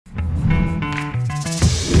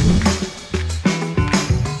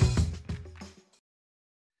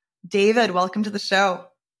David, welcome to the show.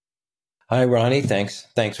 Hi, Ronnie. Thanks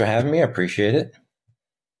for having me. I appreciate it.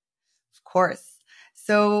 Of course.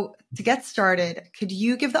 So to get started, could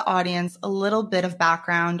you give the audience a little bit of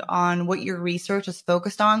background on what your research is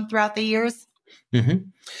focused on throughout the years?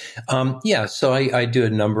 So I do a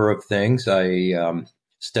number of things. I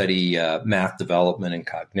study math development and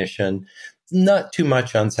cognition. Not too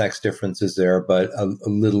much on sex differences there, but a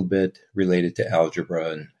little bit related to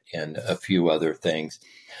algebra and a few other things.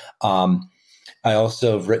 I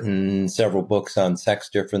also have written several books on sex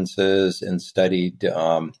differences and studied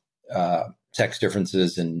sex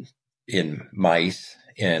differences in mice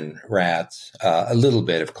and rats. A little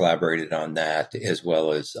bit have collaborated on that, as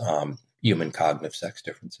well as human cognitive sex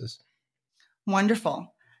differences.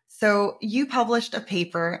 Wonderful. So you published a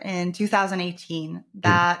paper in 2018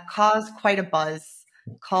 that caused quite a buzz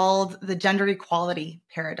called the gender equality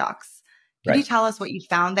paradox. Could you tell us what you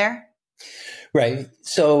found there? Right.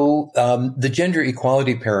 So the gender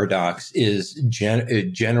equality paradox is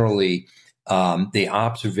generally the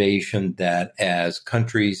observation that as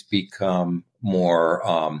countries become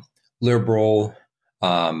more liberal,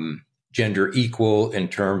 gender equal in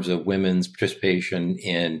terms of women's participation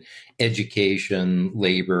in education,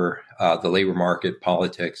 labor, the labor market,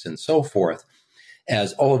 politics, and so forth,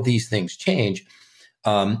 as all of these things change,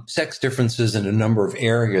 sex differences in a number of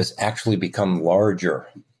areas actually become larger,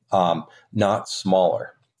 not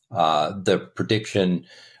smaller. The prediction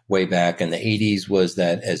way back in the 80s was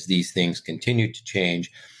that as these things continued to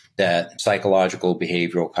change, that psychological,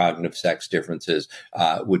 behavioral, cognitive sex differences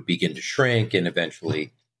would begin to shrink and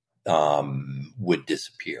eventually would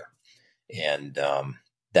disappear. And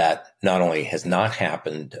that not only has not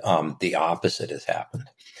happened, the opposite has happened.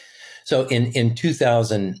 So in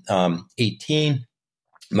 2018,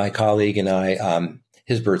 my colleague and I,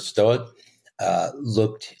 Hisbert Stoet,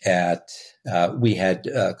 looked at, we had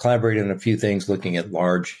collaborated on a few things looking at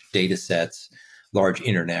large data sets, large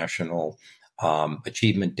international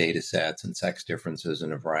achievement data sets and sex differences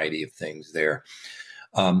and a variety of things there.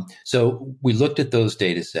 So we looked at those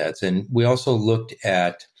data sets, and we also looked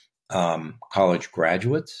at college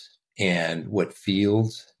graduates and what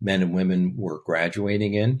fields men and women were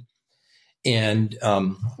graduating in. And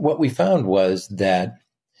what we found was that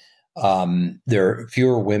there are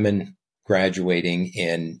fewer women graduating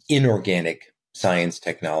in inorganic science,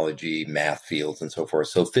 technology, math fields, and so forth.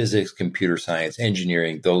 So physics, computer science,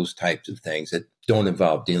 engineering, those types of things that don't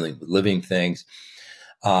involve dealing with living things.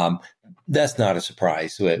 That's not a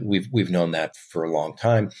surprise. We've known that for a long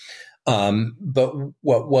time. But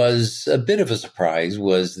what was a bit of a surprise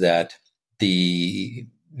was that the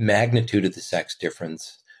magnitude of the sex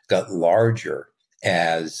difference got larger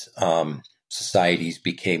as societies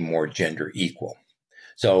became more gender equal.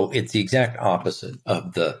 So it's the exact opposite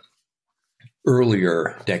of the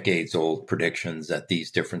earlier decades-old predictions that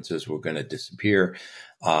these differences were going to disappear.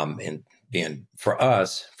 And for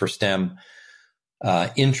us, for STEM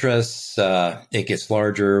interests, it gets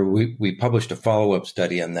larger. We published a follow-up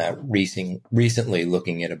study on that recently,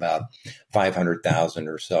 looking at about 500,000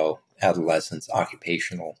 or so adolescents'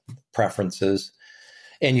 occupational preferences.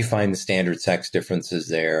 And you find the standard sex differences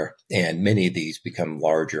there, and many of these become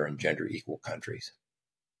larger in gender equal countries.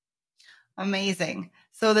 Amazing.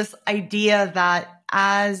 So this idea that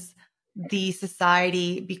as the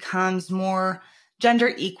society becomes more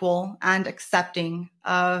gender equal and accepting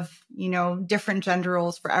of, different gender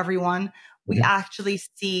roles for everyone, we actually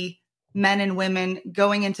see men and women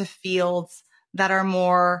going into fields that are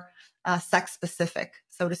more sex specific,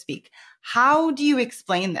 so to speak. How do you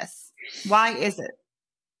explain this? Why is it?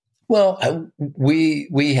 Well,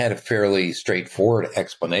 we had a fairly straightforward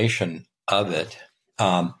explanation of it.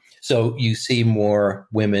 So you see more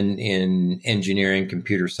women in engineering,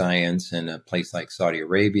 computer science in a place like Saudi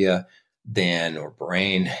Arabia or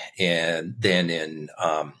Bahrain, and then in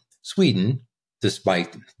Sweden,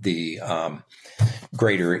 despite the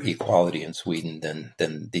greater equality in Sweden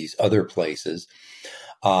than these other places.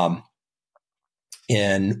 And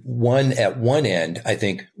at one end, I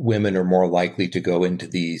think women are more likely to go into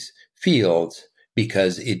these fields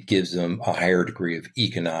because it gives them a higher degree of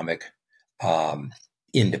economic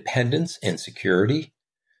independence and security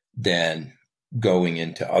than going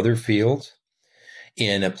into other fields.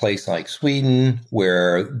 In a place like Sweden,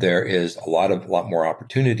 where there is a lot more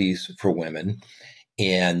opportunities for women,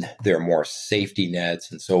 and there are more safety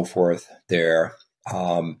nets and so forth, there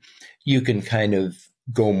you can kind of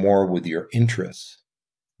go more with your interests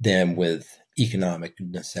than with economic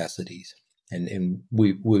necessities. And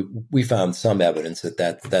we found some evidence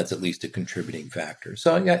that's at least a contributing factor.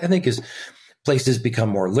 So I think as places become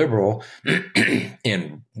more liberal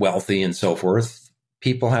and wealthy and so forth,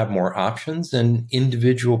 people have more options and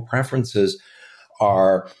individual preferences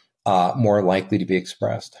are more likely to be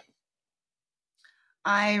expressed.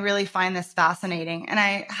 I really find this fascinating. And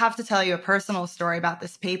I have to tell you a personal story about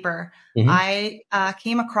this paper. Mm-hmm. I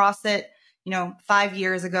came across it, 5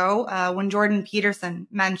 years ago when Jordan Peterson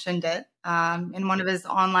mentioned it in one of his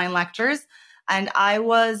online lectures. And I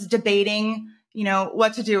was debating,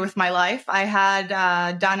 what to do with my life. I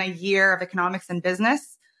had done a year of economics and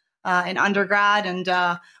business in undergrad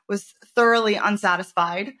and was thoroughly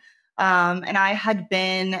unsatisfied. And I had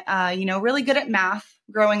been, really good at math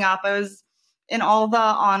growing up. I was in all the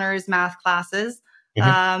honors math classes.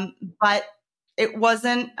 Mm-hmm. But it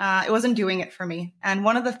wasn't doing it for me. And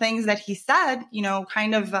one of the things that he said,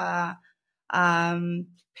 kind of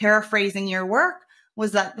paraphrasing your work,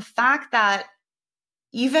 was that the fact that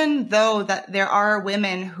even though that there are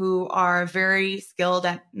women who are very skilled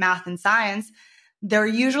at math and science, they're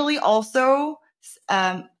usually also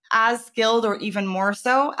as skilled or even more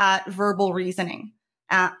so at verbal reasoning.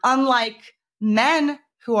 Unlike men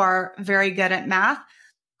who are very good at math,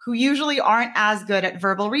 who usually aren't as good at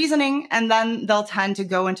verbal reasoning, and then they'll tend to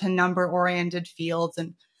go into number-oriented fields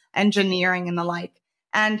and engineering and the like.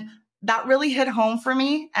 And that really hit home for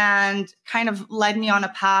me and kind of led me on a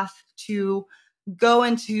path to go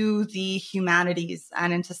into the humanities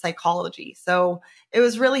and into psychology. So it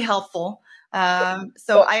was really helpful.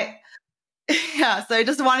 So I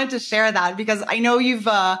just wanted to share that because I know you've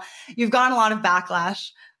gotten a lot of backlash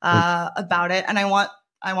about it, and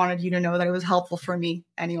I wanted you to know that it was helpful for me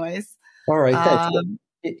anyways. All right.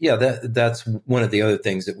 Thanks. Yeah, that's one of the other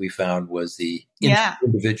things that we found was the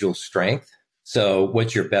individual strength. So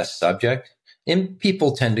what's your best subject? And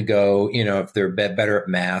people tend to go, if they're better at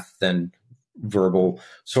math than verbal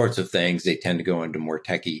sorts of things, they tend to go into more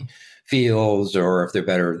techie fields, or if they're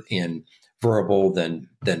better in verbal than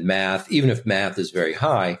math, even if math is very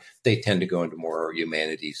high, they tend to go into more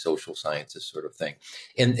humanities, social sciences sort of thing.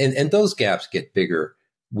 And those gaps get bigger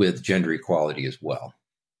with gender equality as well.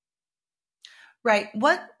 Right.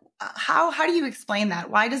 How do you explain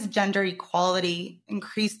that? Why does gender equality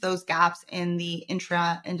increase those gaps in the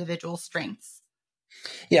intra-individual strengths?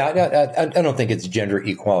 Yeah, I don't think it's gender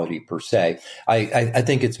equality per se. I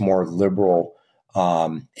think it's more liberal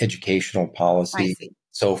educational policy,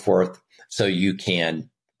 so forth. So you can,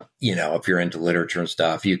 if you're into literature and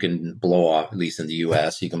stuff, you can blow off, at least in the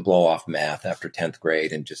US, you can blow off math after 10th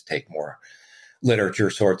grade and just take more literature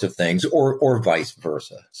sorts of things, or vice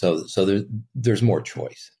versa. So there's more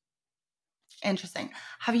choice. Interesting.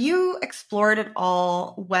 Have you explored at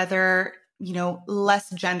all whether, less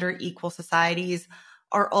gender equal societies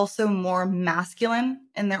are also more masculine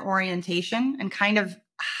in their orientation and kind of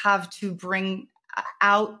have to bring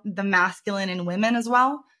out the masculine in women as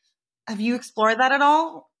well? Have you explored that at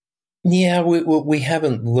all? Yeah, we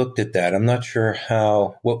haven't looked at that. I'm not sure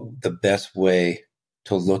what the best way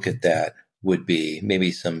to look at that would be.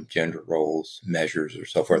 Maybe some gender roles measures or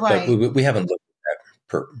so forth, right. But we haven't looked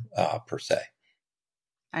at that per se.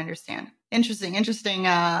 I understand. Interesting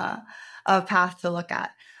path to look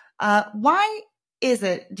at. Why is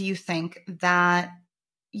it, do you think, that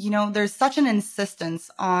there's such an insistence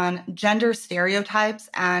on gender stereotypes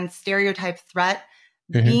and stereotype threat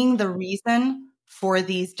being the reason for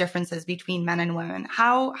these differences between men and women?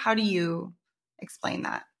 How do you explain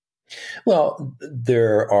that? Well,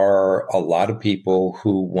 there are a lot of people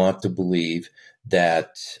who want to believe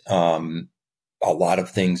that a lot of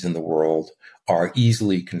things in the world are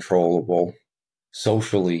easily controllable,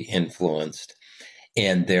 socially influenced,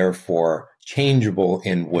 and therefore changeable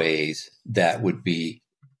in ways that would be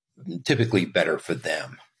typically better for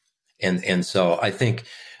them. And so I think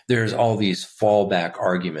there's all these fallback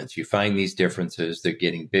arguments. You find these differences, they're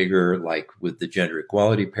getting bigger, like with the gender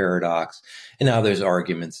equality paradox. And now there's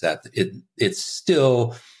arguments that it's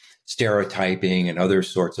still stereotyping and other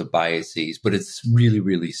sorts of biases, but it's really,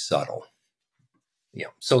 really subtle.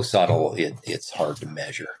 So subtle, it's hard to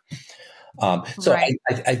measure. So right.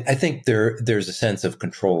 I think there's a sense of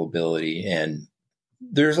controllability, and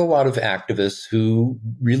there's a lot of activists who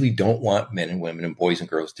really don't want men and women and boys and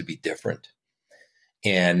girls to be different.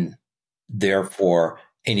 And therefore,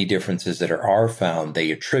 any differences that are found, they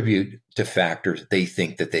attribute to factors they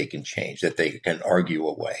think that they can change, that they can argue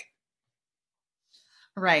away.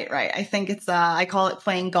 Right. I think it's, I call it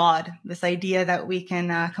playing God, this idea that we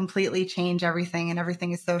can completely change everything and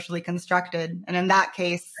everything is socially constructed. And in that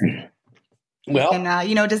case, we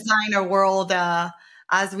can, design our world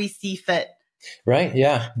as we see fit. Right.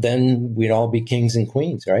 Yeah. Then we'd all be kings and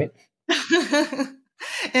queens, right?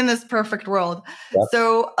 in this perfect world. Yep.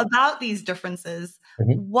 So about these differences,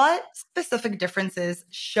 Mhm. what specific differences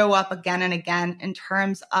show up again and again in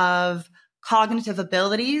terms of cognitive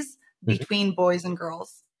abilities Mhm. between boys and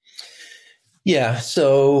girls? Yeah.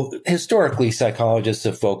 So historically, psychologists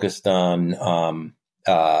have focused on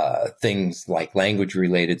things like language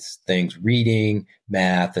related things, reading,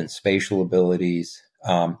 math, and spatial abilities.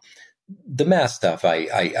 The math stuff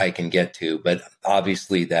I can get to, but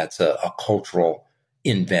obviously that's a cultural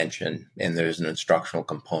invention and there's an instructional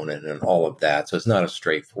component and all of that. So it's not a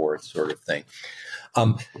straightforward sort of thing.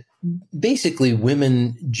 Um, Basically,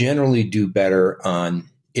 women generally do better on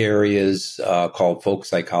areas called folk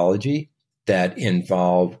psychology that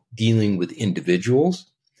involve dealing with individuals.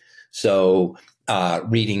 So,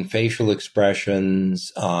 reading facial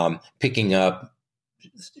expressions, picking up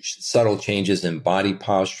subtle changes in body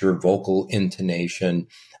posture, vocal intonation,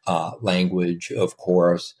 language, of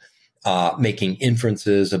course, making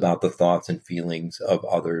inferences about the thoughts and feelings of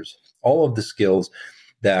others. All of the skills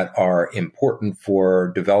that are important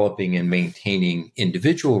for developing and maintaining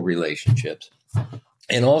individual relationships,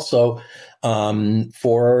 and also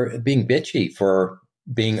for being bitchy, for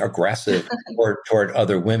being aggressive toward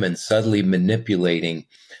other women, subtly manipulating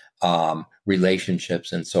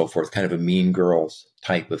relationships and so forth, kind of a mean girls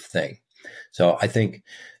type of thing. So I think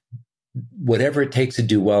whatever it takes to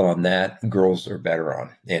do well on that, girls are better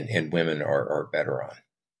on, and women are better on.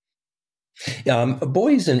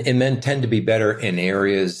 Boys and men tend to be better in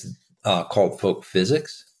areas called folk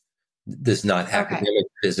physics. This is not Okay. academic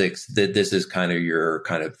physics. This is kind of your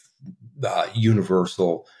kind of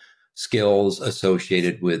universal skills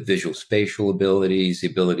associated with visual spatial abilities, the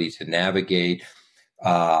ability to navigate,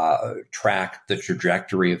 track the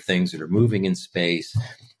trajectory of things that are moving in space,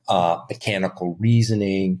 mechanical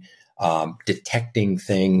reasoning, detecting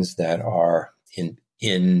things that are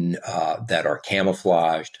in that are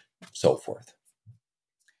camouflaged, so forth.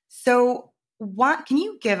 So, what can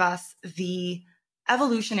you give us the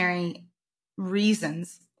evolutionary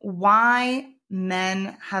reasons why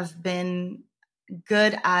men have been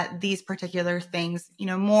good at these particular things,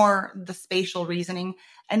 more the spatial reasoning,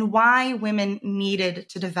 and why women needed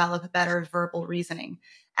to develop better verbal reasoning?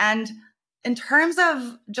 And in terms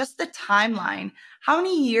of just the timeline, how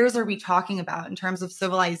many years are we talking about in terms of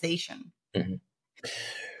civilization? Mm-hmm.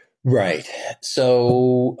 Right.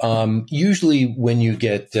 So usually when you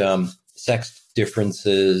get sex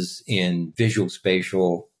differences in visual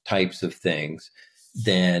spatial types of things,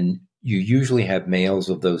 then you usually have males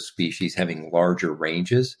of those species having larger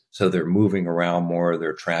ranges. So they're moving around more,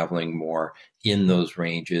 they're traveling more in those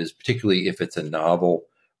ranges, particularly if it's a novel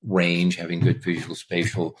range, having good visual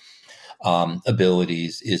spatial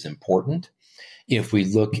abilities is important. If we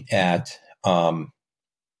look at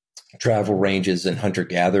travel ranges in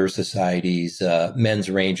hunter-gatherer societies, men's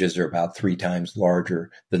ranges are about 3 times larger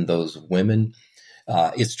than those of women.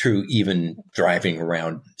 It's true even driving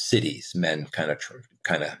around cities, men kind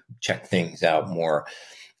of check things out more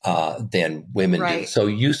than women do. So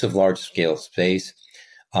use of large-scale space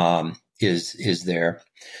is there.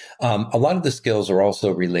 A lot of the skills are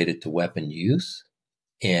also related to weapon use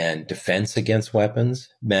and defense against weapons.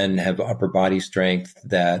 Men have upper body strength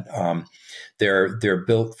that they're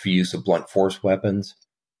built for use of blunt force weapons,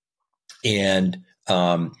 and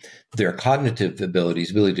their cognitive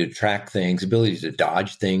abilities, ability to track things, ability to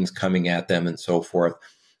dodge things coming at them, and so forth,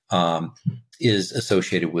 is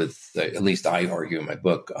associated with, at least I argue in my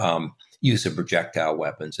book, use of projectile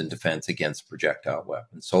weapons and defense against projectile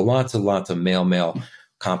weapons. So lots of male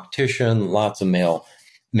competition, lots of male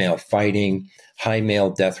fighting, high male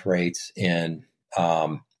death rates in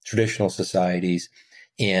traditional societies,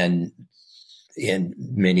 and in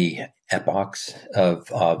many epochs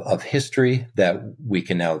of history that we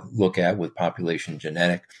can now look at with population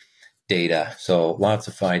genetic data. So lots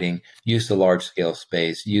of fighting, use of large scale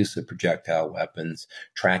space, use of projectile weapons,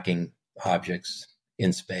 tracking objects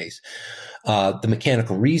in space. The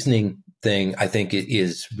mechanical reasoning thing, I think it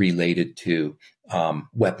is related to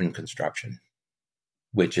weapon construction,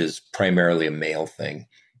 which is primarily a male thing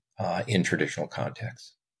in traditional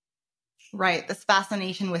contexts. Right. This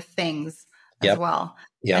fascination with things as Yep. well.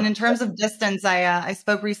 Yep. And in terms of distance, I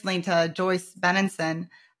spoke recently to Joyce Benenson,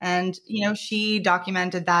 and, she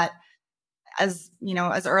documented that as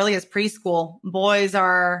early as preschool, boys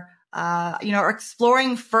are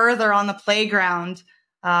exploring further on the playground,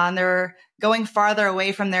 and they're going farther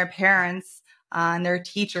away from their parents and their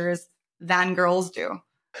teachers than girls do.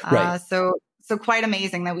 Right. So quite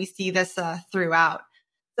amazing that we see this throughout.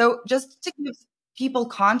 So just to give people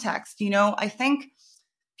context, I think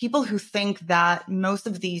people who think that most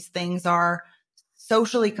of these things are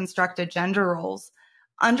socially constructed gender roles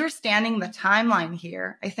understanding the timeline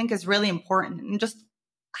here, I think, is really important. And just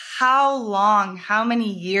how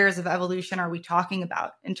many years of evolution are we talking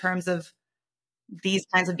about in terms of these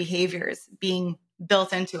kinds of behaviors being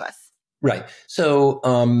built into us? Right. So,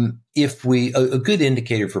 if a good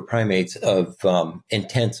indicator for primates of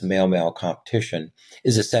intense male-male competition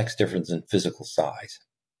is a sex difference in physical size.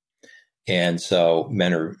 And so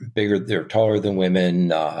men are bigger, they're taller than women,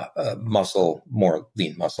 more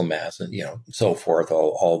lean muscle mass, and, so forth,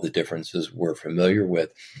 all the differences we're familiar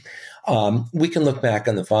with. We can look back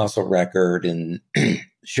on the fossil record and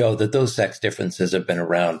show that those sex differences have been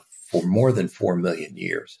around for more than 4 million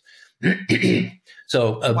years.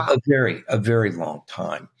 So Wow. a very long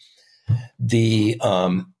time. The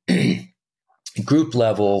group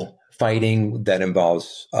level fighting that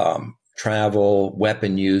involves travel,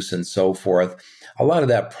 weapon use, and so forth, a lot of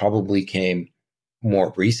that probably came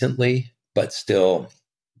more recently, but still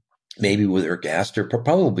maybe with ergaster,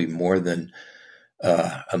 probably more than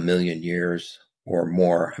 1 million years or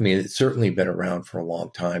more. I mean, it's certainly been around for a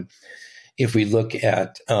long time. If we look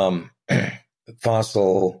at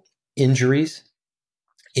fossil injuries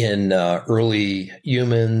in early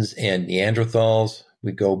humans and Neanderthals,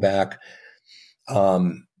 we go back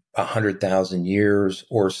 100,000 years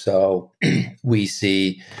or so. We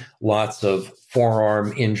see lots of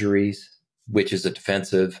forearm injuries, which is a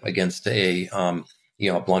defensive against a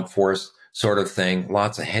blunt force sort of thing.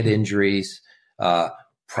 Lots of head injuries,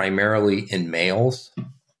 primarily in males,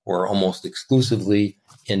 or almost exclusively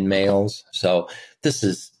in males. So this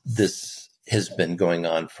has been going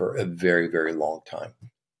on for a very, very long time.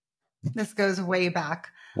 This goes way back.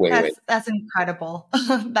 Way. That's incredible.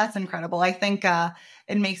 That's incredible. I think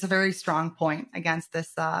it makes a very strong point against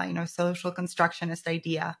this, social constructionist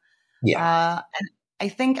idea. Yeah. And I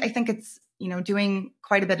think it's, doing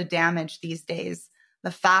quite a bit of damage these days.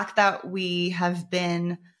 The fact that we have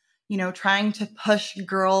been, trying to push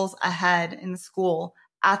girls ahead in school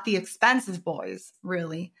at the expense of boys,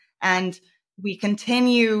 really. And we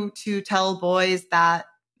continue to tell boys that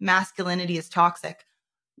masculinity is toxic.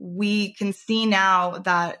 We can see now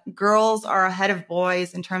that girls are ahead of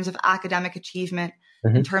boys in terms of academic achievement,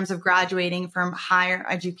 in terms of graduating from higher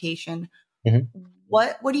education.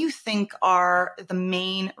 What do you think are the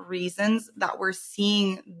main reasons that we're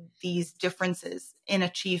seeing these differences in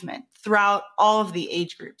achievement throughout all of the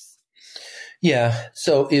age groups? Yeah,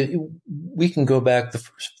 so we can go back. The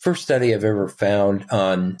first study I've ever found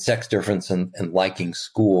on sex difference and liking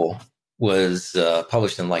school was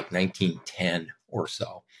published in like 1910 or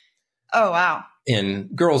so. Oh, wow.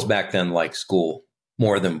 And girls back then liked school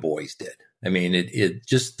more than boys did. I mean, it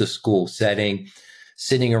just the school setting,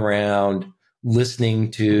 sitting around,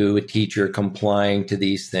 listening to a teacher, complying to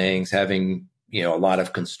these things, having, a lot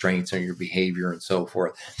of constraints on your behavior and so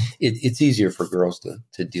forth. It's easier for girls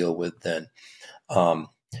to deal with than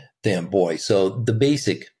boys. So the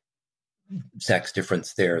basic sex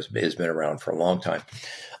difference there has been around for a long time.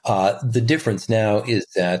 The difference now is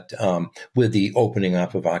that with the opening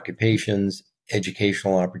up of occupations,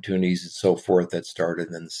 educational opportunities, and so forth, that started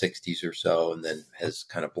in the 60s or so, and then has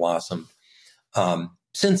kind of blossomed.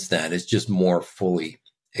 Since then, it's just more fully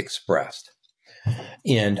expressed.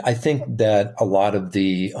 And I think that a lot of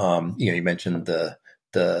the, you mentioned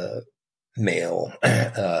the male,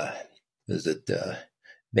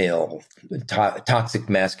 male toxic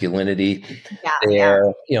masculinity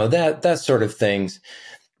there, that sort of things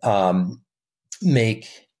make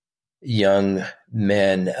young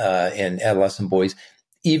men and adolescent boys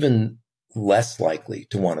even less likely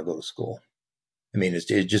to want to go to school. I mean, it's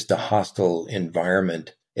just a hostile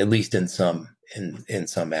environment, at least in some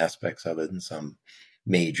aspects of it, in some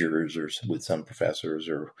majors or with some professors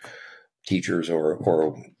or teachers or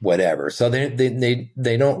whatever. So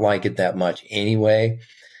they don't like it that much anyway,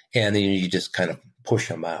 and then you just kind of push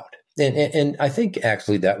them out. And I think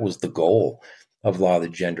actually that was the goal of a lot of the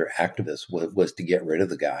gender activists was to get rid of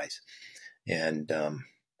the guys and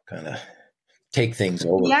kind of take things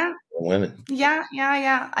over from women. Yeah.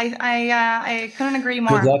 I couldn't agree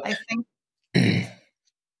more. Good luck. I think.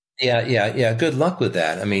 Yeah. Good luck with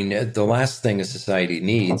that. I mean, the last thing a society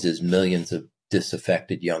needs is millions of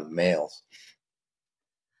disaffected young males.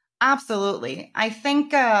 Absolutely. I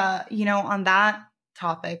think, on that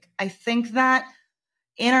topic, I think that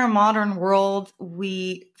in our modern world,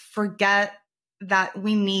 we forget that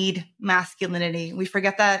we need masculinity. We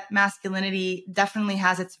forget that masculinity definitely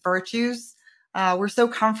has its virtues. We're so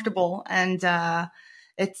comfortable, and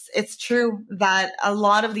it's true that a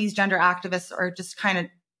lot of these gender activists are just kind of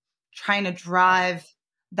trying to drive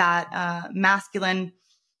that masculine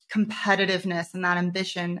competitiveness and that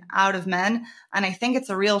ambition out of men. And I think it's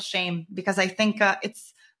a real shame, because I think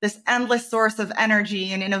it's this endless source of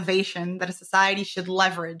energy and innovation that a society should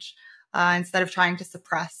leverage instead of trying to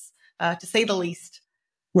suppress, to say the least.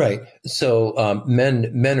 Right. So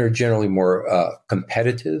men are generally more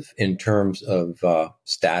competitive in terms of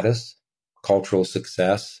status, cultural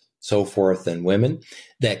success, so forth, than women.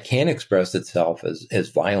 That can express itself as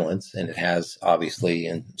violence, and it has, obviously,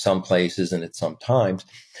 in some places and at some times.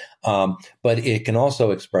 But it can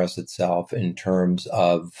also express itself in terms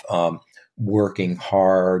of working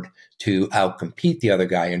hard to outcompete the other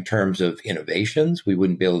guy in terms of innovations. We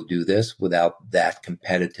wouldn't be able to do this without that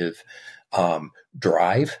competitive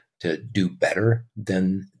drive to do better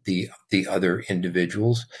than the other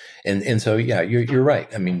individuals. And so, yeah, you're right.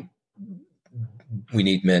 I mean, we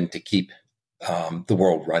need men to keep the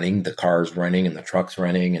world running, the cars running and the trucks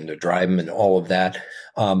running, and to drive them and all of that.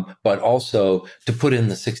 But also to put in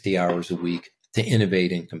the 60 hours a week to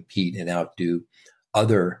innovate and compete and outdo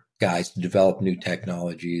other guys, to develop new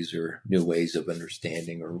technologies or new ways of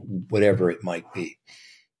understanding or whatever it might be.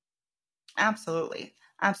 Absolutely.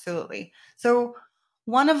 Absolutely. So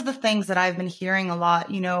one of the things that I've been hearing a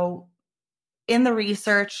lot, in the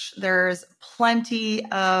research, there's plenty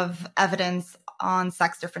of evidence on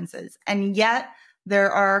sex differences. And yet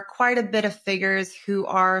there are quite a bit of figures who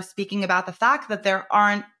are speaking about the fact that there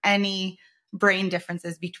aren't any brain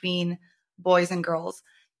differences between boys and girls.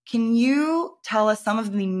 Can you tell us some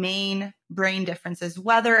of the main brain differences,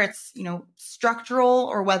 whether it's, structural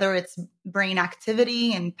or whether it's brain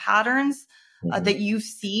activity and patterns that you've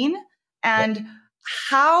seen? And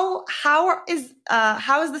how is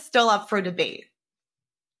this still up for debate?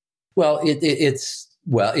 Well, it's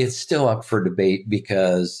still up for debate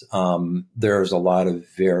because there's a lot of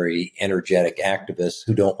very energetic activists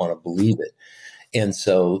who don't want to believe it, and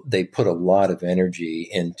so they put a lot of energy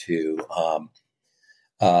into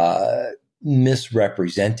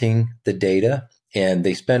misrepresenting the data, and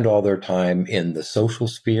they spend all their time in the social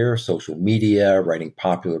sphere, social media, writing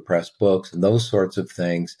popular press books, and those sorts of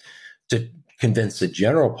things to convince the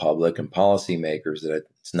general public and policymakers that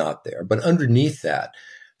it's not there. But underneath that,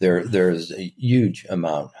 there's a huge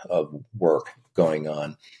amount of work going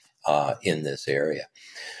on in this area.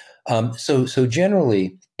 So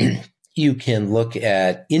generally, you can look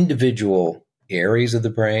at individual areas of the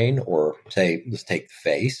brain, or say, let's take the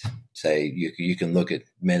face. Say you can look at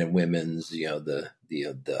men and women's, the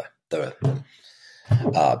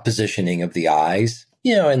positioning of the eyes,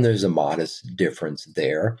 and there's a modest difference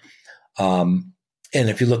there. And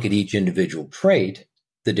if you look at each individual trait,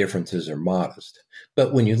 the differences are modest.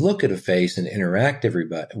 But when you look at a face and interact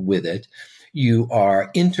with it, you are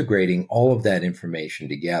integrating all of that information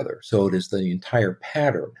together. So it is the entire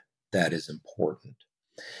pattern that is important.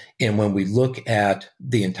 And when we look at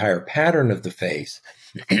the entire pattern of the face,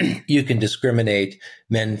 you can discriminate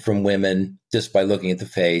men from women just by looking at the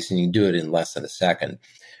face, and you can do it in less than a second.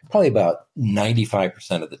 Probably about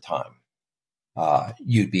 95% of the time,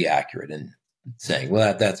 you'd be accurate in saying,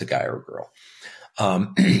 well, that's a guy or a girl.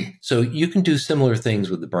 So you can do similar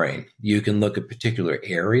things with the brain. You can look at particular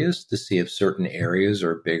areas to see if certain areas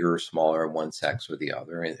are bigger or smaller in one sex or the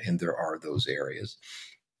other, and there are those areas.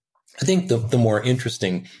 I think the more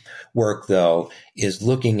interesting work, though, is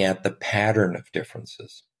looking at the pattern of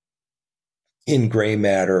differences in gray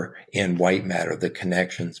matter and white matter, the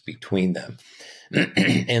connections between them.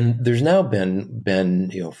 And there's now been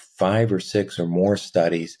 5 or 6 or more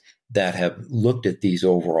studies that have looked at these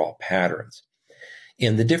overall patterns.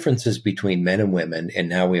 And the differences between men and women, and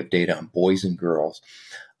now we have data on boys and girls,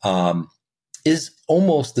 is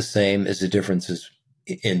almost the same as the differences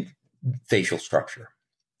in facial structure.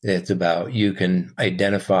 It's about, you can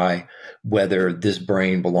identify whether this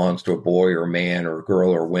brain belongs to a boy or a man or a girl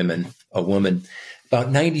or a woman, about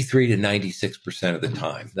 93 to 96% of the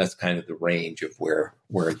time. That's kind of the range of where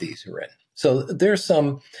these are in. So there's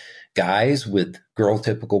some guys with girl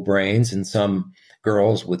typical brains and some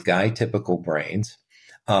girls with guy typical brains.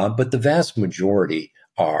 But the vast majority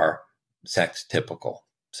are sex typical,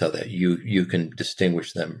 so that you can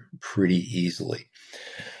distinguish them pretty easily.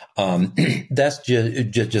 That's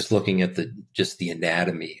just looking at the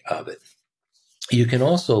anatomy of it. You can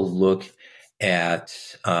also look at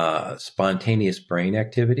spontaneous brain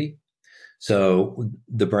activity. So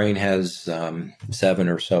the brain has 7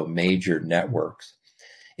 or so major networks,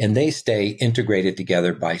 and they stay integrated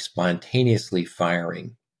together by spontaneously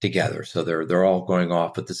firing together. So they're all going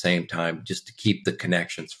off at the same time, just to keep the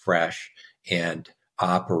connections fresh and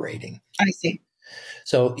operating. I see.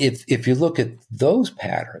 So if you look at those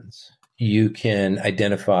patterns, you can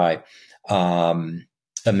identify a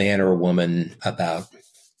man or a woman about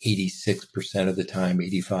 86% of the time,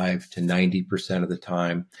 85 to 90% of the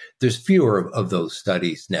time. There's fewer of those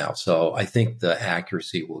studies now. So I think the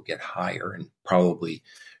accuracy will get higher and probably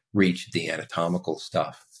reach the anatomical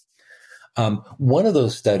stuff. One of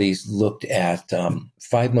those studies looked at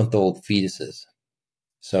 5-month-old fetuses.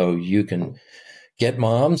 So you can get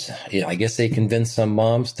moms. I guess they convinced some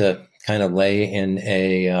moms to kind of lay in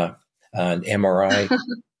an MRI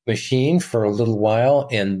machine for a little while,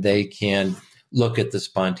 and they can look at the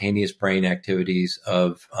spontaneous brain activities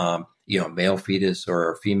of male fetus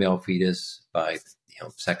or female fetus by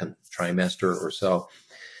second trimester or so,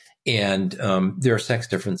 and there are sex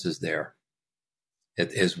differences there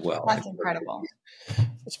as well. That's incredible.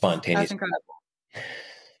 Spontaneous. That's incredible.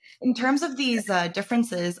 In terms of these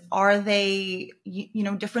differences, are they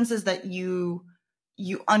differences that you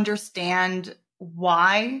understand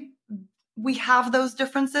why we have those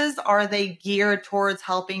differences? Are they geared towards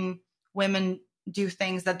helping women do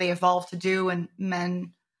things that they evolved to do and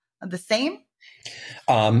men the same?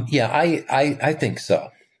 I think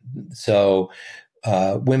so. So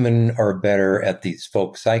women are better at these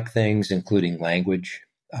folk psych things, including language,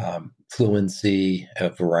 fluency, a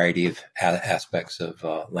variety of aspects of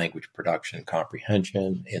language production,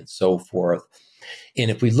 comprehension, and so forth.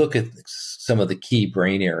 And if we look at some of the key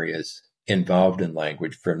brain areas involved in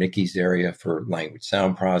language, for Nikki's area for language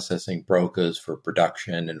sound processing, Broca's for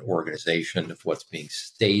production and organization of what's being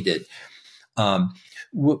stated,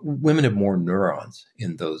 women have more neurons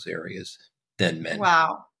in those areas than men.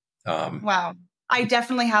 Wow. Wow. I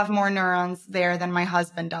definitely have more neurons there than my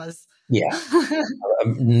husband does. Yeah,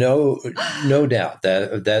 no doubt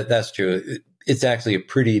that's true. It's actually a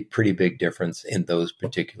pretty big difference in those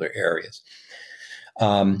particular areas.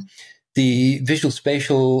 The visual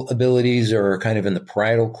spatial abilities are kind of in the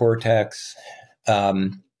parietal cortex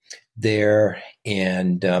there,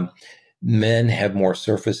 and men have more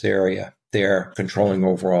surface area. They're controlling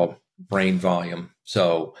overall brain volume,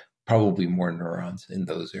 so probably more neurons in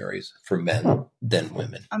those areas for men than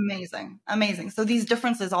women. Amazing. So these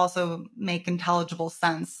differences also make intelligible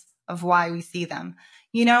sense of why we see them.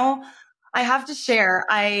 I have to share,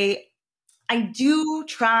 I do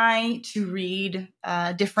try to read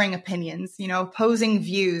differing opinions, opposing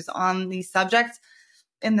views on these subjects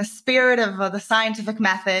in the spirit of the scientific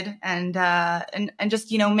method and just,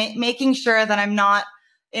 making sure that I'm not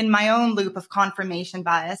in my own loop of confirmation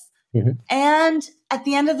bias. Mm-hmm. And at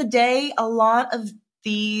the end of the day, a lot of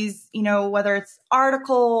these, whether it's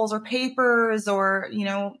articles or papers or,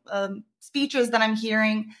 speeches that I'm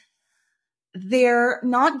hearing, they're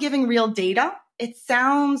not giving real data. It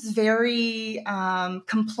sounds very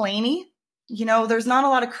complainy. There's not a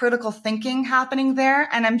lot of critical thinking happening there.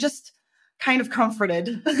 And I'm just kind of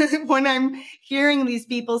comforted when I'm hearing these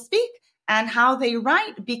people speak and how they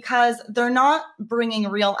write, because they're not bringing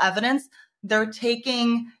real evidence. They're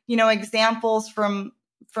taking, examples from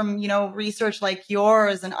research like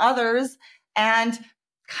yours and others and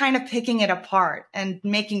kind of picking it apart and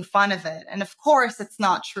making fun of it. And of course, it's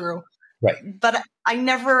not true. Right. But I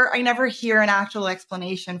never hear an actual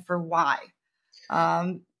explanation for why.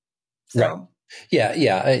 Right. Yeah.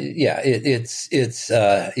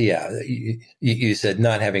 You said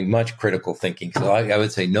not having much critical thinking. So I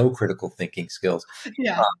would say no critical thinking skills.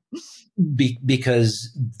 Yeah.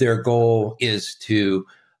 Because their goal is to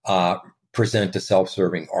present a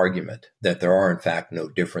self-serving argument that there are in fact no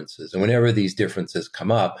differences. And whenever these differences come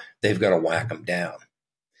up, they've got to whack them down.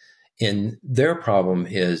 And their problem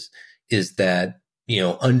is that,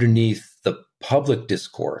 underneath the public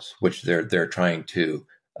discourse, which they're trying to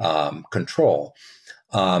control,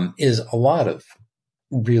 is a lot of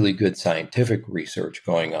really good scientific research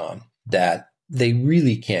going on that they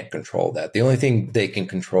really can't control that. The only thing they can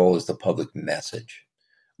control is the public message,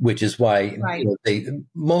 which is why right.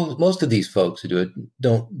 Most of these folks who do it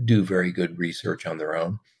don't do very good research on their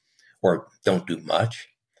own, or don't do much.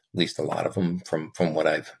 At least a lot of them, from what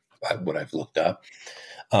I've looked up,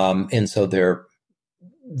 and so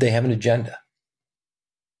they have an agenda.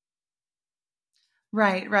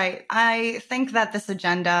 Right. I think that this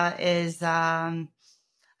agenda is,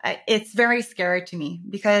 it's very scary to me,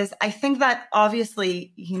 because I think that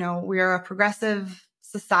obviously, we're a progressive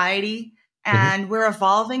society and we're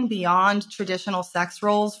evolving beyond traditional sex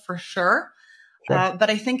roles for sure. But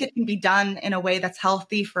I think it can be done in a way that's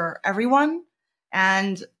healthy for everyone.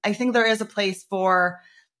 And I think there is a place for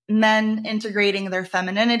men integrating their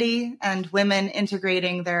femininity and women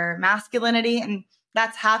integrating their masculinity. And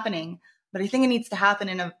that's happening. But I think it needs to happen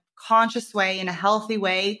in a conscious way, in a healthy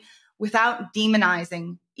way, without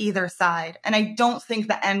demonizing either side. And I don't think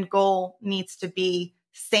the end goal needs to be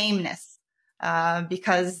sameness,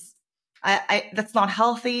 because That's not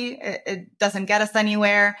healthy. It doesn't get us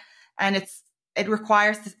anywhere. And it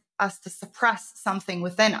requires us to suppress something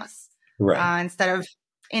within us, Right. instead of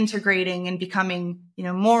integrating and becoming,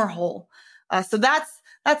 more whole. So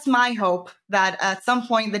that's my hope, that at some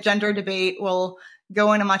point the gender debate will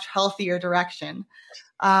go in a much healthier direction.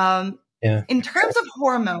 Yeah. In terms of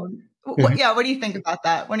hormone, Mhm. what do you think about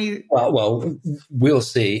that? Well, we'll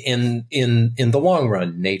see. In the long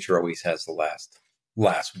run, nature always has the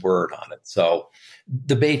last word on it. So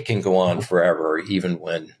debate can go on forever, even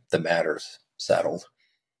when the matter's settled.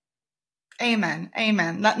 Amen.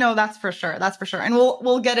 Amen. No, that's for sure. That's for sure. And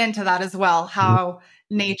we'll get into that as well, Mhm. how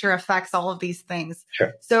nature affects all of these things.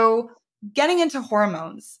 Sure. So getting into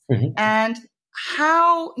hormones Mhm. and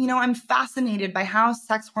how, I'm fascinated by how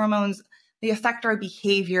sex hormones, they affect our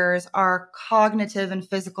behaviors, our cognitive and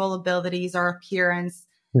physical abilities, our appearance,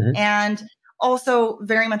 Mhm. and also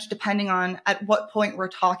very much depending on at what point we're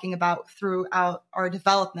talking about throughout our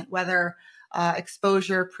development, whether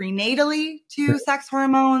exposure prenatally to sex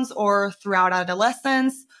hormones or throughout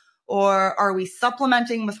adolescence, or are we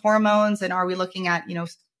supplementing with hormones, and are we looking at,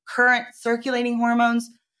 current circulating hormones?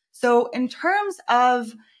 So in terms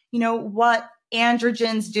of, what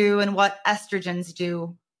androgens do and what estrogens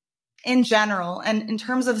do in general, and in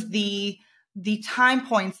terms of the time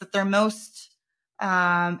points that they're most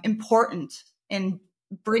important in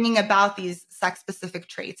bringing about these sex specific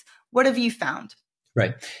traits, what have you found?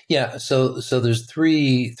 Right. Yeah. So there's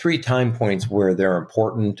three time points where they're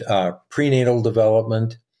important: prenatal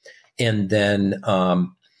development, and then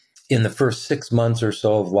in the first 6 months or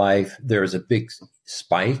so of life, there's a big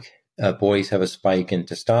spike. Boys have a spike in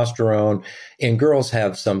testosterone, and girls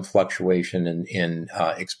have some fluctuation in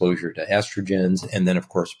exposure to estrogens, and then of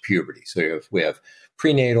course puberty. So we have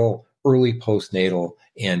prenatal, early postnatal,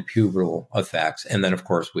 and pubertal effects, and then of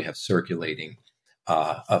course we have circulating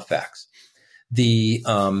effects. The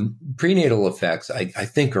prenatal effects, I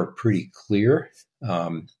think, are pretty clear.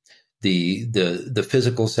 The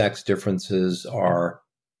physical sex differences are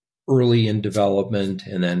early in development,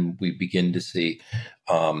 and then we begin to see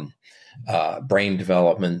brain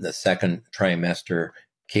development in the second trimester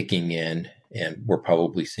kicking in, and we're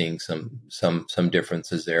probably seeing some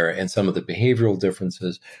differences there. And some of the behavioral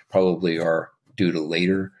differences probably are due to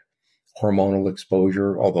later hormonal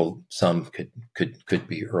exposure, although some could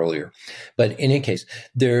be earlier. But in any case,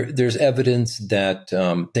 there's evidence that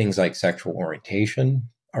things like sexual orientation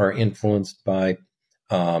are influenced by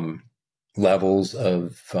levels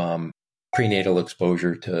of prenatal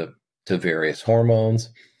exposure to various hormones.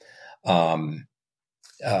 Um,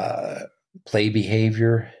 Play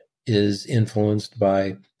behavior is influenced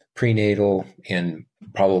by prenatal and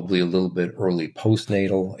probably a little bit early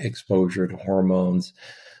postnatal exposure to hormones.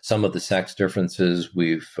 Some of the sex differences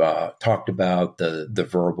we've talked about, the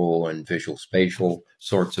verbal and visual spatial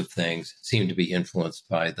sorts of things, seem to be influenced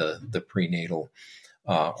by the prenatal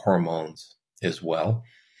hormones as well.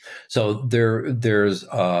 So there's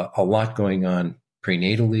a lot going on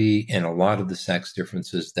prenatally, and a lot of the sex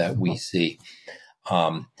differences that we see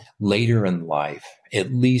later in life,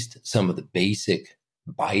 at least some of the basic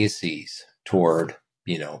biases toward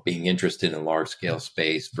being interested in large scale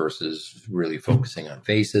space versus really focusing on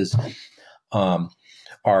faces,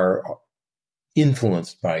 are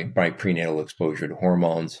influenced by prenatal exposure to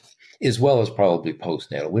hormones, as well as probably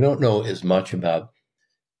postnatal. We don't know as much about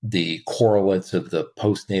the correlates of the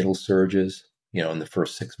postnatal surges, in the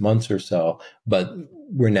first 6 months or so, but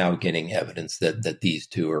we're now getting evidence that these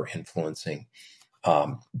two are influencing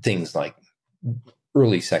things like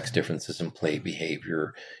early sex differences in play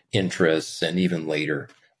behavior, interests, and even later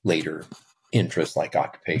interests like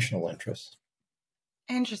occupational interests.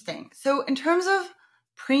 Interesting. So in terms of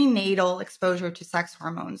prenatal exposure to sex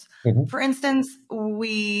hormones, Mm-hmm. for instance,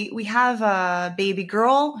 we have a baby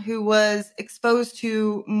girl who was exposed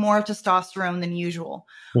to more testosterone than usual.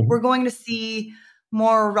 Mm-hmm. We're going to see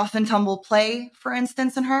more rough and tumble play, for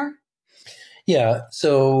instance, in her. Yeah.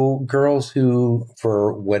 So girls who,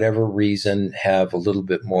 for whatever reason, have a little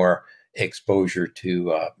bit more exposure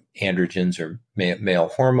to androgens or male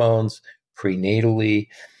hormones prenatally,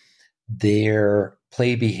 their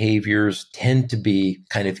play behaviors tend to be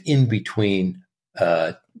kind of in between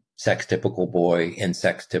sex typical boy and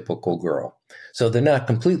sex typical girl. So they're not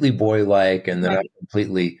completely boy like, and they're not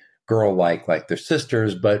completely girl like their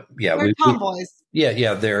sisters. But yeah, they're tomboys.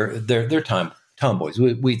 They're tomboys.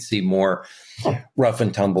 We'd see more rough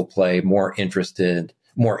and tumble play, more interest in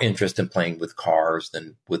playing with cars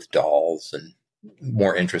than with dolls, and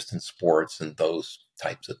more interest in sports and those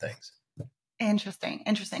types of things.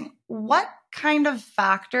 Interesting. What kind of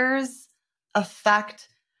factors affect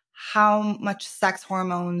how much sex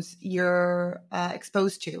hormones you're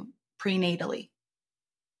exposed to prenatally?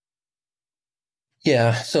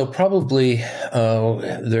 Yeah, so probably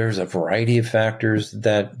there's a variety of factors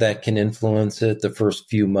that can influence it. The first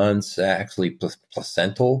few months, actually,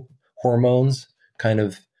 placental hormones kind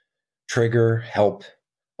of help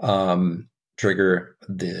trigger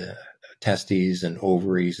the testes and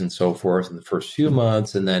ovaries and so forth in the first few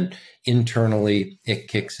months, and then internally it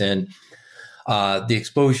kicks in. The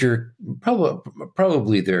exposure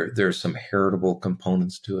probably there's some heritable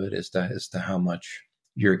components to it as to how much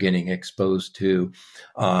you're getting exposed to.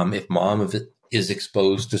 If mom is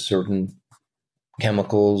exposed to certain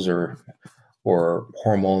chemicals or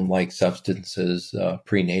hormone-like substances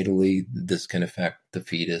prenatally, this can affect the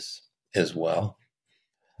fetus as well.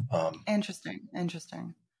 Interesting.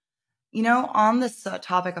 On this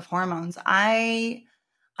topic of hormones, I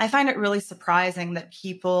find it really surprising that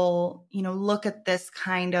people, look at this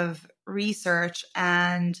kind of research,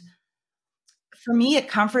 and for me, it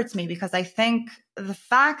comforts me because I think the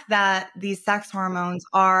fact that these sex hormones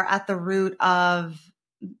are at the root of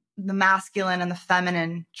the masculine and the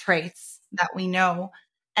feminine traits that we know,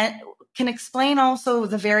 and can explain also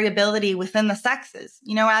the variability within the sexes.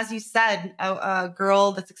 As you said, a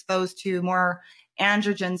girl that's exposed to more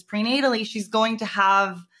androgens prenatally, she's going to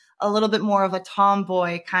have a little bit more of a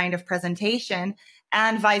tomboy kind of presentation,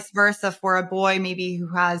 and vice versa for a boy maybe who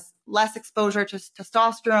has less exposure to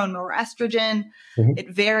testosterone or estrogen. Mm-hmm. It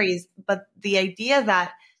varies. But the idea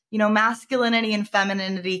that, masculinity and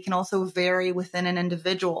femininity can also vary within an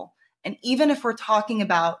individual. And even if we're talking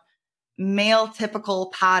about male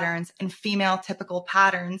typical patterns and female typical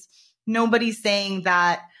patterns, nobody's saying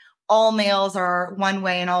that all males are one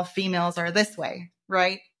way and all females are this way,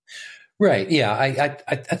 right? Right. Yeah.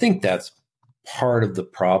 I think that's part of the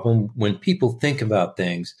problem. When people think about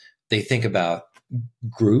things, they think about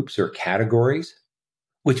groups or categories,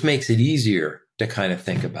 which makes it easier to kind of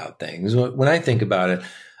think about things. When I think about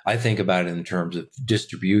it in terms of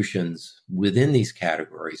distributions within these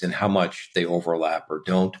categories and how much they overlap or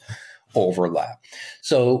don't overlap.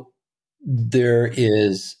 So there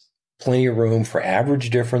is plenty of room for average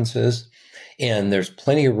differences, and there's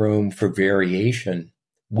plenty of room for variation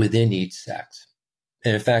within each sex.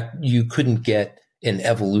 And in fact, you couldn't get an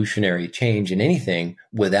evolutionary change in anything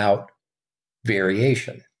without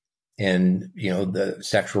variation. And, the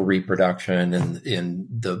sexual reproduction and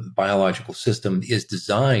the biological system is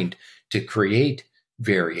designed to create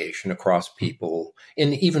variation across people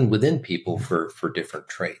and even within people for different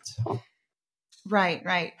traits.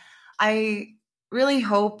 Right. I really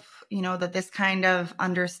hope, that this kind of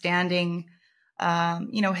understanding,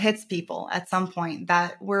 hits people at some point,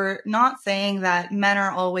 that we're not saying that men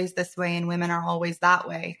are always this way and women are always that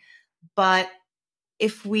way. But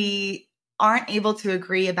if we aren't able to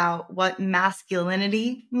agree about what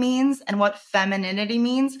masculinity means and what femininity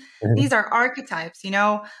means, mm-hmm. These are archetypes.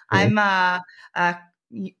 Mm-hmm.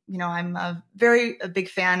 I'm a very big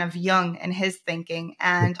fan of Jung and his thinking,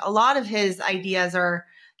 and a lot of his ideas are,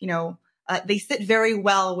 they sit very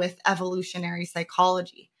well with evolutionary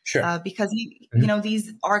psychology. Sure. Because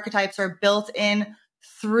these archetypes are built in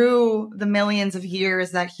through the millions of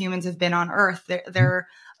years that humans have been on Earth. They're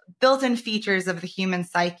built-in features of the human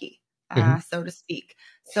psyche. So to speak.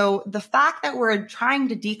 So the fact that we're trying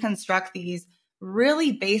to deconstruct these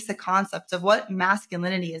really basic concepts of what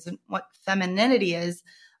masculinity is and what femininity is,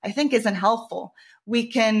 I think isn't helpful. We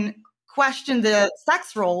can question the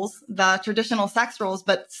sex roles, the traditional sex roles,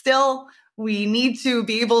 but still we need to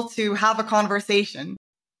be able to have a conversation.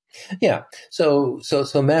 Yeah. So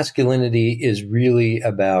masculinity is really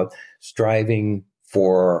about striving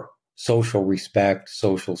for social respect,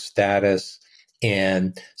 social status,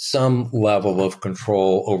 and some level of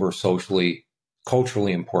control over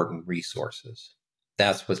culturally important resources.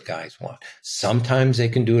 That's what guys want. Sometimes they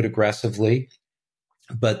can do it aggressively,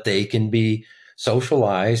 but they can be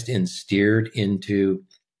socialized and steered into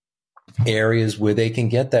areas where they can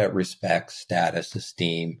get that respect, status,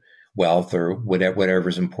 esteem, wealth, or whatever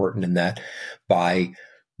is important in that by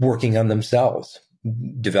working on themselves,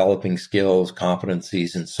 developing skills,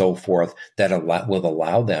 competencies, and so forth that will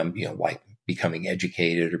allow them, like becoming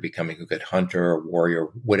educated or becoming a good hunter or warrior,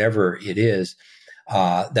 whatever it is,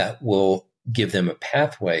 that will give them a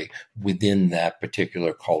pathway within that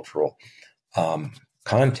particular cultural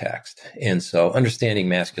context. And so understanding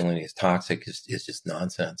masculinity is toxic is just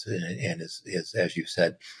nonsense and is, as you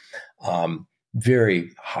said,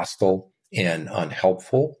 very hostile and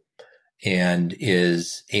unhelpful. and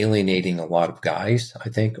is alienating a lot of guys, I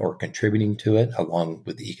think, or contributing to it along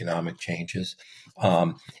with the economic changes.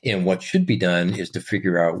 And what should be done is to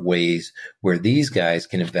figure out ways where these guys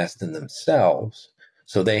can invest in themselves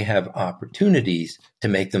so they have opportunities to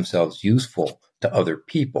make themselves useful to other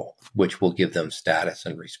people, which will give them status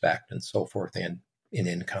and respect and so forth and in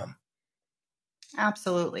income.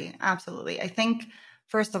 Absolutely. Absolutely. I think,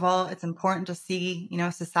 first of all, it's important to see,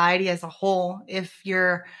 society as a whole. If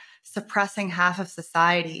you're suppressing half of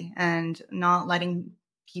society and not letting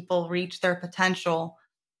people reach their potential,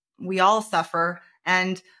 we all suffer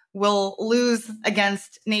and will lose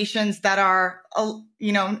against nations that are,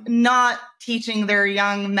 not teaching their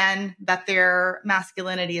young men that their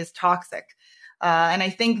masculinity is toxic. And I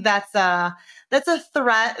think that's a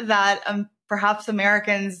threat that perhaps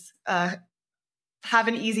Americans have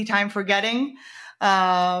an easy time forgetting.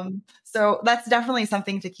 So that's definitely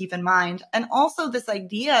something to keep in mind. And also this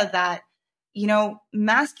idea that,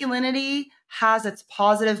 masculinity has its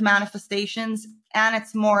positive manifestations and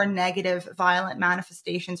its more negative, violent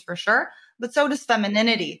manifestations for sure. But so does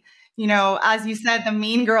femininity. As you said, the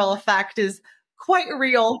mean girl effect is quite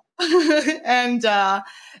real and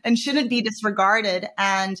shouldn't be disregarded.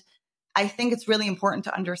 And I think it's really important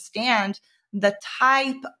to understand the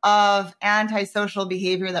type of antisocial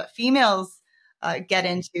behavior that females get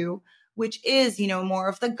into, which is, more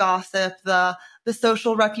of the gossip, the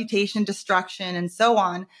social reputation destruction, and so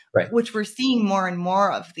on, right, which we're seeing more and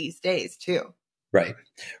more of these days too. Right.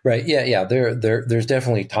 Yeah. There's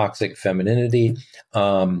definitely toxic femininity,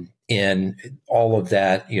 and all of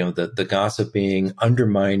that. The gossiping,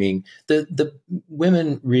 undermining. The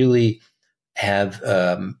women really have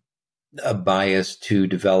a bias to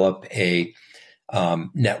develop a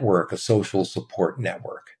network, a social support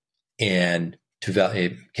network, and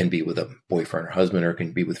it can be with a boyfriend or husband, or it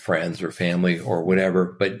can be with friends or family or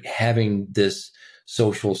whatever. But having this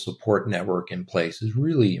social support network in place is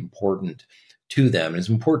really important to them. It's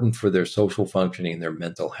important for their social functioning, their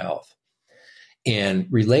mental health. And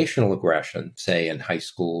relational aggression, say in high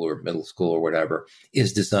school or middle school or whatever,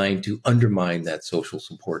 is designed to undermine that social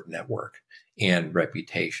support network and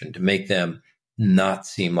reputation, to make them not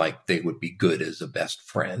seem like they would be good as a best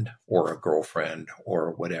friend or a girlfriend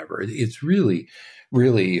or whatever. It's really,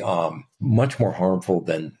 really much more harmful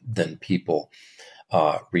than people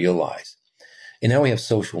realize. And now we have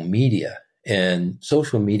social media, and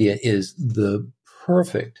social media is the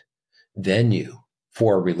perfect venue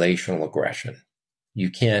for relational aggression. You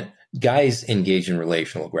can't, guys engage in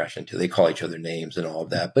relational aggression too. They call each other names and all of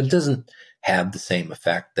that, but it doesn't have the same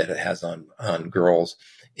effect that it has on girls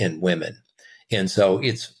and women. And so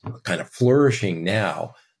it's kind of flourishing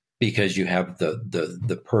now because you have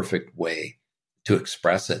the perfect way to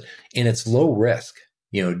express it. And it's low risk,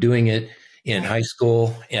 doing it in high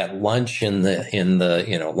school at lunch in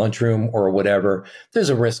the lunchroom or whatever. There's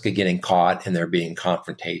a risk of getting caught and there being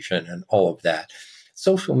confrontation and all of that.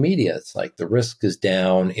 Social media, it's like the risk is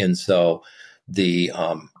down, and so the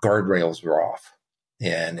guardrails are off.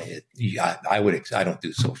 And I don't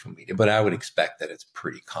do social media, but I would expect that it's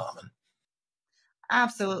pretty common.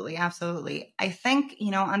 Absolutely. Absolutely. I think,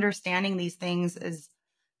 understanding these things is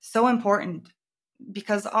so important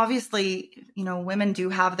because obviously, women do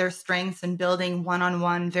have their strengths in building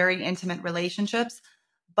one-on-one, very intimate relationships,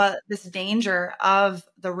 but this danger of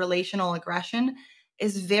the relational aggression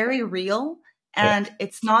is very real and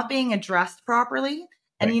it's not being addressed properly.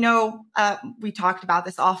 And, we talked about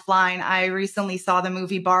this offline. I recently saw the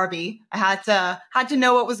movie Barbie. I had to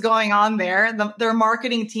know what was going on there. Their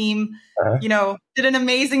marketing team, did an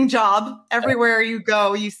amazing job. Everywhere you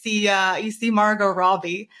go, you see Margot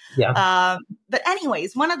Robbie. Yeah. But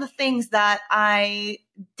anyways, one of the things that I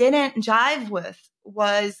didn't jive with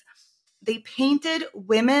was they painted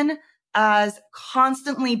women as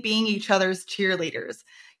constantly being each other's cheerleaders.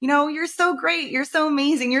 You're so great. You're so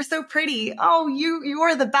amazing. You're so pretty. Oh, you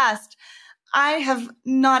are the best. I have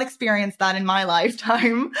not experienced that in my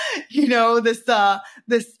lifetime.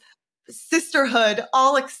 This sisterhood,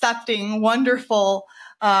 all accepting, wonderful.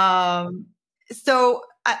 So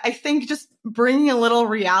I think just bringing a little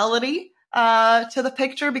reality to the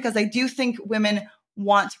picture, because I do think women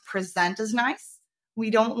want to present as nice. We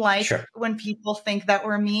don't like when people think that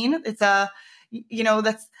we're mean. It's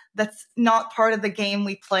that's not part of the game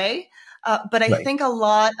we play. But I think a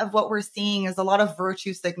lot of what we're seeing is a lot of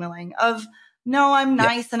virtue signaling of, no, I'm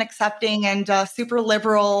nice and accepting and super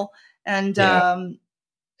liberal. And it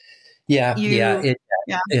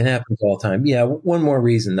happens all the time. Yeah, one more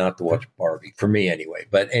reason not to watch Barbie, for me anyway.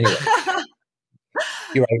 But anyway.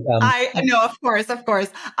 You're right. I know, of course.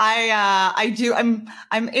 I do.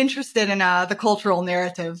 I'm interested in the cultural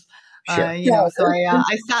narrative. Sure. So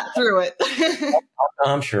I sat through it.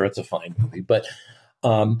 I'm sure it's a fine movie, but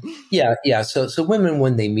yeah. So women,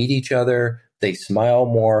 when they meet each other, they smile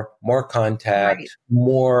more Right. contact,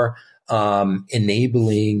 more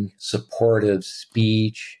enabling, supportive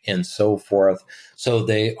speech, and so forth. So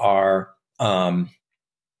they are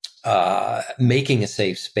making a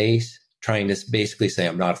safe space, trying to basically say,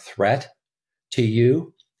 "I'm not a threat to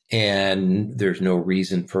you, and there's no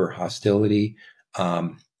reason for hostility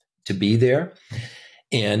to be there."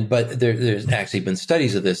 But there's actually been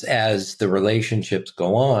studies of this. As the relationships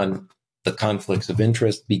go on, the conflicts of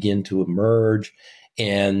interest begin to emerge,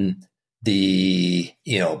 and the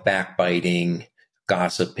backbiting,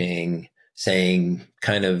 gossiping, saying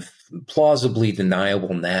kind of plausibly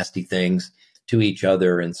deniable, nasty things to each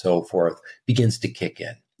other, and so forth, begins to kick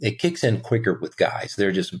in. It kicks in quicker with guys.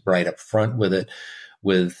 They're just right up front with it.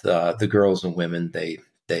 With the girls and women,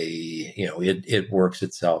 it works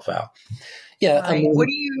itself out. Yeah, Right. What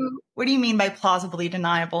do you mean by plausibly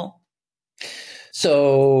deniable?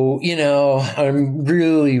 So, I'm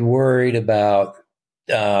really worried about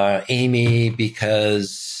Amy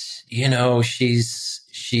because,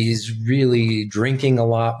 she's really drinking a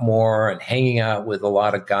lot more and hanging out with a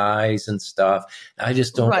lot of guys and stuff. I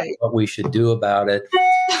just don't know Right. what we should do about it.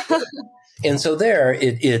 And so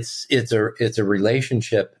it's a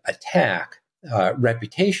relationship attack,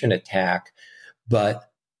 reputation attack, but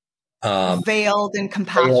Veiled in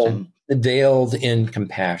compassion. veiled in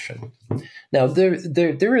compassion. Now, there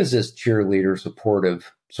is this cheerleader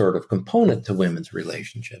supportive sort of component to women's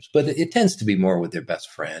relationships, but it tends to be more with their best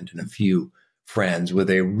friend and a few friends where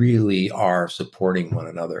they really are supporting one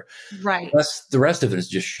another. Right. The rest of it is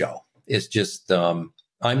just show. It's just, I'm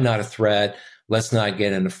not a threat. Let's not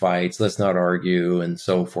get into fights. Let's not argue and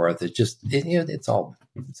so forth. It's all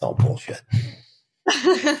bullshit.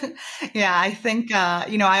 Yeah, I think,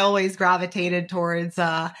 I always gravitated towards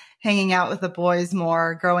hanging out with the boys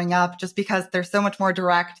more growing up just because they're so much more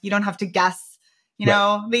direct. You don't have to guess,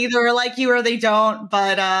 Right. they either like you or they don't,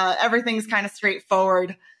 but everything's kind of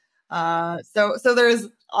straightforward. So there's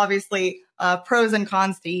obviously pros and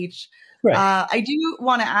cons to each. Right. I do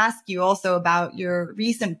want to ask you also about your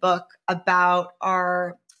recent book about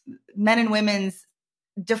our men and women's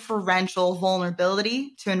differential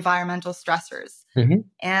vulnerability to environmental stressors. Mm-hmm.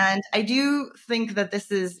 And I do think that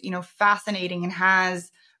this is, fascinating and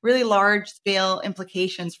has really large scale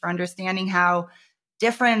implications for understanding how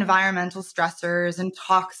different environmental stressors and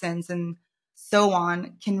toxins and so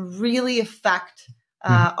on can really affect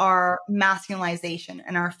our masculinization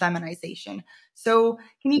and our feminization. So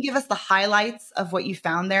can you give us the highlights of what you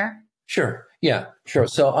found there? Sure. Yeah, sure.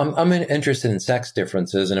 So I'm interested in sex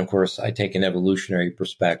differences, and of course, I take an evolutionary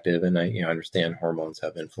perspective, and I understand hormones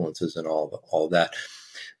have influences and all that.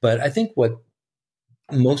 But I think what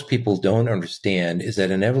most people don't understand is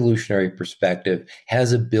that an evolutionary perspective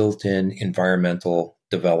has a built-in environmental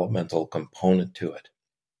developmental component to it,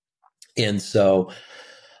 and so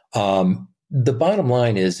the bottom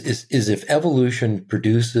line is if evolution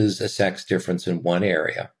produces a sex difference in one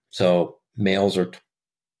area, so males are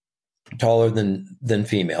taller than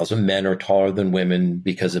females, and men are taller than women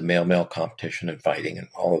because of male competition and fighting and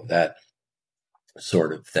all of that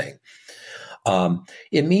sort of thing.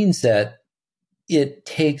 It means that it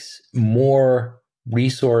takes more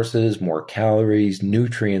resources, more calories,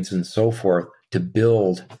 nutrients, and so forth to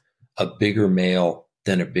build a bigger male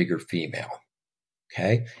than a bigger female.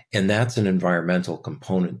 Okay. And that's an environmental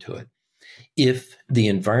component to it. If the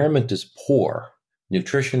environment is poor,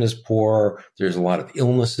 nutrition is poor, there's a lot of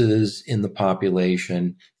illnesses in the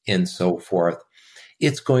population, and so forth,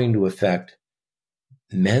 it's going to affect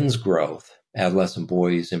men's growth, adolescent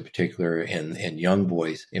boys in particular, and young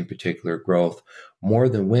boys in particular growth more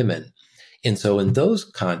than women. And so in those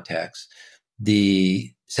contexts,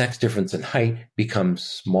 the sex difference in height becomes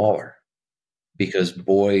smaller because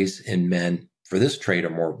boys and men for this trait are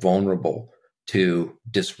more vulnerable to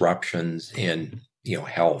disruptions in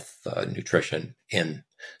health, nutrition, and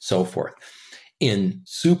so forth. In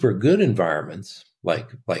super good environments, like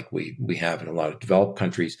we have in a lot of developed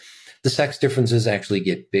countries, the sex differences actually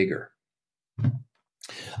get bigger.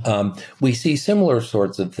 We see similar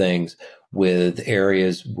sorts of things with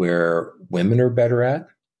areas where women are better at.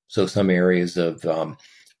 So some areas of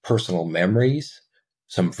personal memories,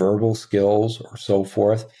 some verbal skills, or so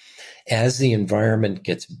forth. As the environment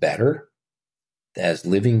gets better, as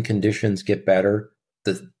living conditions get better,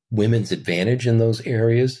 the women's advantage in those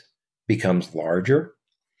areas becomes larger.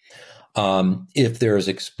 If there is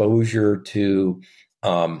exposure to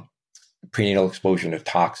prenatal exposure to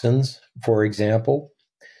toxins, for example,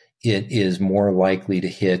 it is more likely to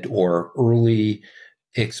hit, or early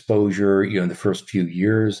exposure, in the first few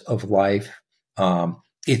years of life.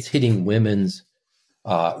 It's hitting women's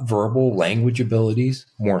verbal language abilities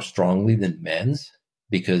more strongly than men's,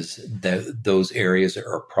 because those areas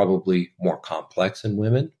are probably more complex in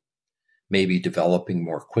women, maybe developing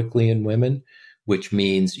more quickly in women, which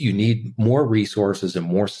means you need more resources and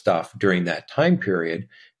more stuff during that time period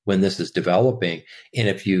when this is developing. And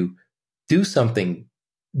if you do something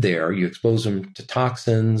there, you expose them to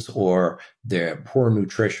toxins or their poor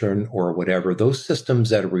nutrition or whatever, those systems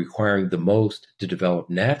that are requiring the most to develop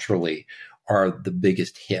naturally are the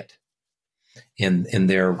biggest hit. And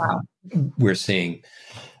there, wow, we're seeing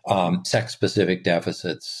sex-specific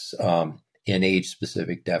deficits and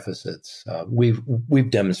age-specific deficits. We've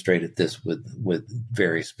demonstrated this with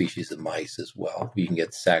various species of mice as well. You can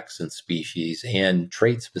get sex and species and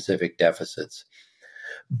trait-specific deficits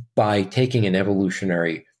by taking an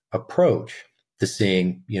evolutionary approach to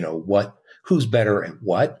seeing, who's better at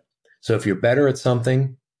what. So if you're better at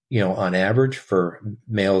something, on average for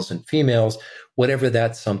males and females, whatever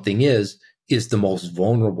that something is the most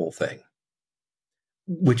vulnerable thing,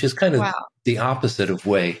 which is kind of the opposite of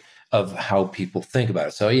way of how people think about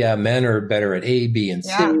it. So yeah, men are better at A, B, and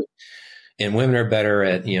C, and women are better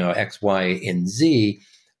at, X, Y, and Z.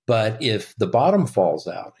 But if the bottom falls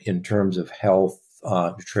out in terms of health,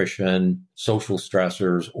 nutrition, social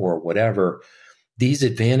stressors, or whatever, these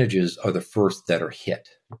advantages are the first that are hit.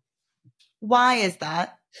 Why is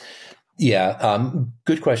that? Yeah,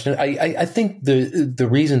 good question. I think the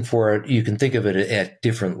reason for it, you can think of it at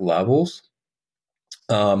different levels.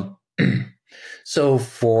 So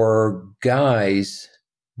for guys,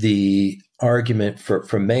 the argument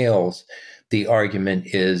for males, the argument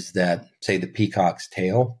is that, say, the peacock's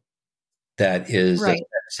tail, that is a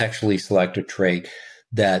sexually selected trait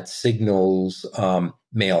that signals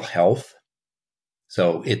male health.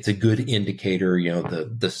 So it's a good indicator,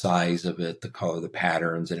 the size of it, the color, the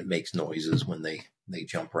patterns, and it makes noises when they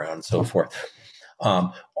jump around and so forth.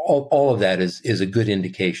 All of that is a good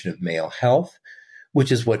indication of male health,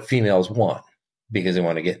 which is what females want, because they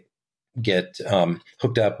want to get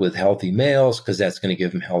hooked up with healthy males, because that's going to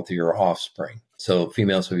give them healthier offspring. So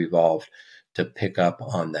females have evolved to pick up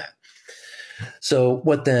on that. So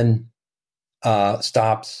what then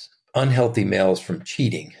stops unhealthy males from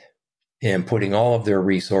cheating and putting all of their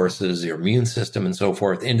resources, their immune system and so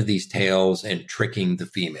forth, into these tails and tricking the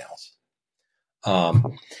females?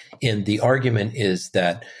 And the argument is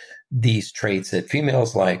that these traits that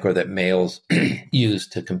females like, or that males use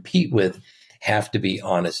to compete with, have to be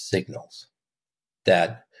honest signals,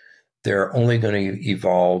 that they're only going to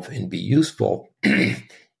evolve and be useful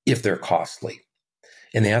if they're costly.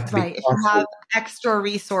 And they have to be costly. If you have extra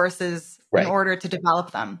resources in order to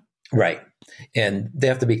develop them. Right. And they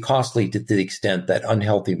have to be costly to the extent that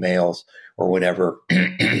unhealthy males or whatever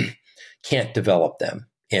can't develop them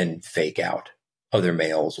and fake out other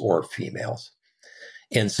males or females.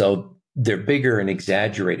 And so they're bigger and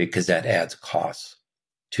exaggerated because that adds costs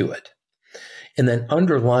to it. And then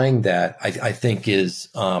underlying that, I think, is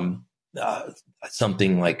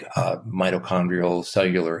something like mitochondrial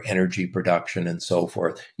cellular energy production and so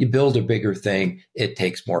forth. You build a bigger thing, it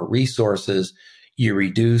takes more resources. You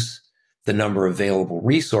reduce the number of available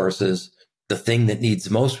resources. The thing that needs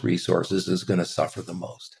most resources is going to suffer the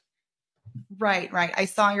most. Right. I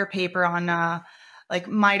saw your paper on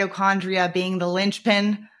mitochondria being the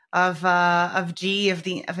linchpin of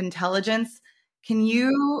intelligence. Can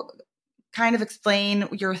you kind of explain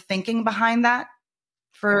your thinking behind that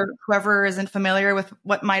for whoever isn't familiar with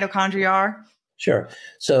what mitochondria are? Sure.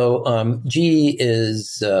 So G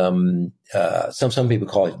is some people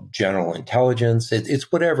call it general intelligence. It's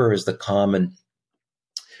whatever is the common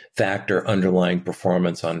factor underlying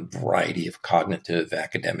performance on a variety of cognitive,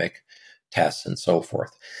 academic tests and so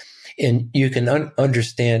forth. And you can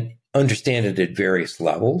understand it at various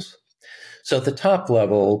levels. So at the top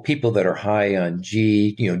level, people that are high on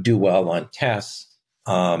G, do well on tests,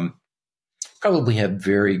 probably have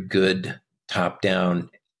very good top-down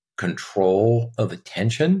control of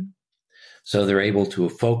attention. So they're able to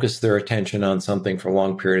focus their attention on something for a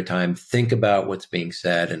long period of time, think about what's being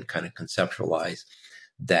said, and kind of conceptualize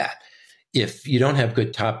that. If you don't have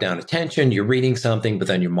good top-down attention, you're reading something, but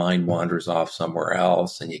then your mind wanders off somewhere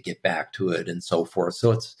else and you get back to it and so forth.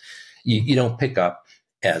 So it's you don't pick up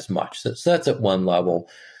as much. So that's at one level.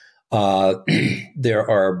 There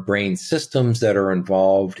are brain systems that are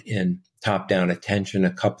involved in top-down attention,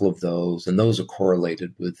 a couple of those, and those are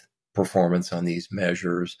correlated with performance on these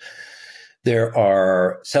measures. There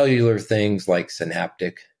are cellular things like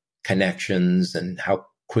synaptic connections and how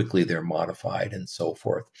quickly they're modified and so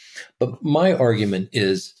forth. But my argument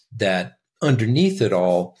is that underneath it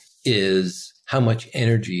all is how much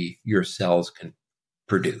energy your cells can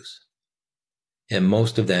produce. And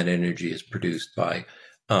most of that energy is produced by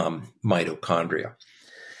mitochondria.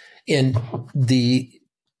 And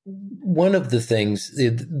one of the things,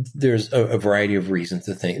 there's a variety of reasons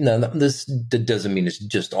to think. Now, this doesn't mean it's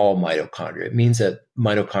just all mitochondria. It means that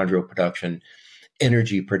mitochondrial production,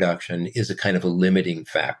 energy production, is a kind of a limiting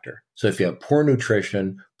factor. So if you have poor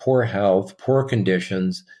nutrition, poor health, poor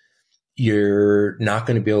conditions, you're not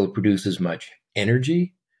going to be able to produce as much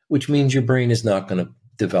energy, which means your brain is not going to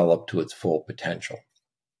develop to its full potential.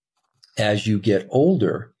 As you get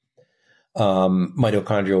older,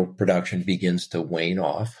 mitochondrial production begins to wane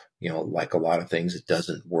off. Like a lot of things, it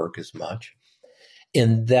doesn't work as much,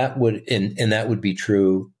 and that would be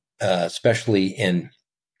true, especially in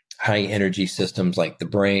high energy systems like the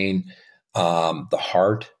brain, the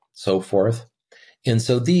heart, so forth. And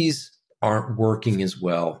so these aren't working as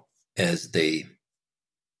well as they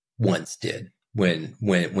once did when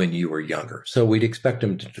you were younger. So we'd expect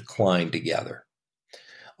them to decline together.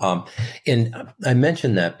 And I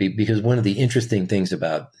mentioned that because one of the interesting things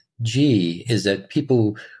about G is that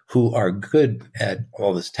people who are good at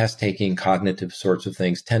all this test taking, cognitive sorts of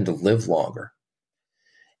things tend to live longer.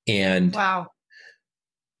 And wow.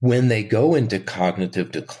 When they go into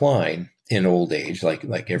cognitive decline in old age,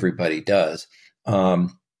 like everybody does,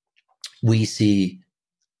 we see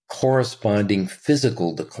corresponding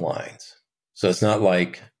physical declines. So it's not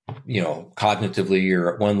like, cognitively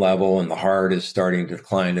you're at one level and the heart is starting to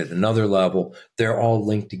decline at another level. They're all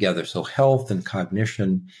linked together. So health and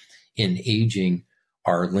cognition in aging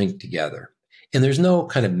are linked together. And there's no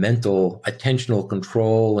kind of mental attentional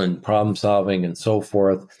control and problem solving and so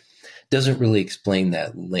forth. Doesn't really explain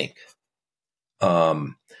that link.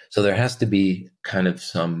 So there has to be kind of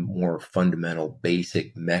some more fundamental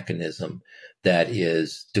basic mechanism that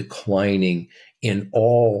is declining in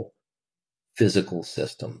all physical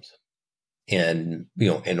systems. And,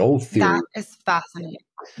 an old theory. That is fascinating.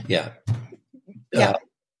 Yeah. Yeah.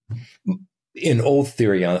 An old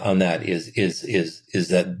theory on that is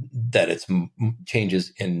that it's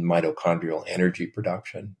changes in mitochondrial energy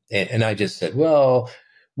production. And I just said, well,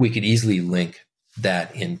 we could easily link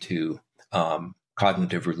that into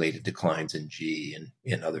cognitive related declines in G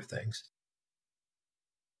and other things.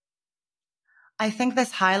 I think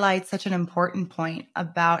this highlights such an important point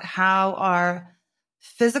about how our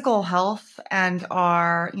physical health and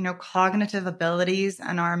our, cognitive abilities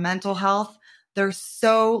and our mental health, they're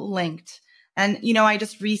so linked. And, I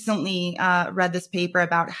just recently read this paper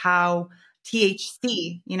about how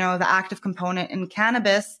THC, the active component in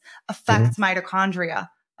cannabis, affects mitochondria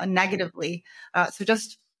negatively. So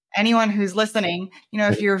just anyone who's listening,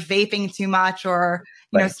 if you're vaping too much or,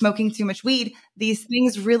 smoking too much weed, these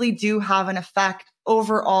things really do have an effect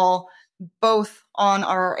overall, both on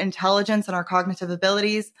our intelligence and our cognitive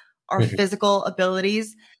abilities, our physical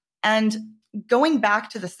abilities. And going back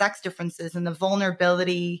to the sex differences and the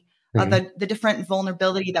vulnerability, the different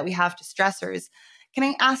vulnerability that we have to stressors, can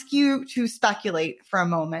I ask you to speculate for a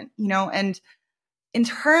moment, and in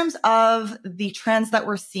terms of the trends that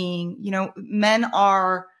we're seeing, men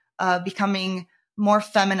are becoming more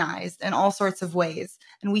feminized in all sorts of ways,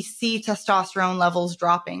 and we see testosterone levels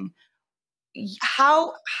dropping.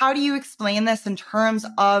 How do you explain this in terms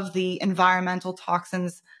of the environmental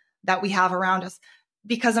toxins that we have around us?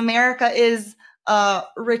 Because America is a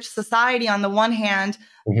rich society on the one hand,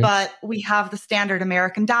 but we have the standard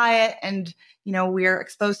American diet, and we're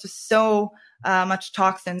exposed to so much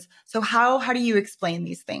toxins. So how do you explain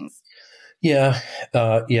these things?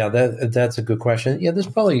 That's a good question. Yeah, there's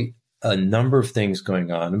probably a number of things going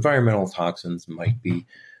on. Environmental toxins might be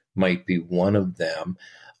one of them.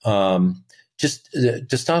 Just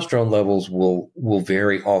testosterone levels will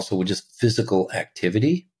vary also with just physical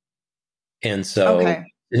activity. And so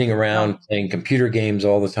sitting around playing computer games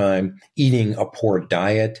all the time, eating a poor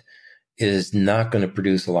diet is not going to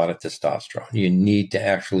produce a lot of testosterone. You need to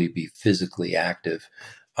actually be physically active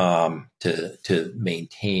to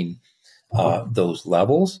maintain those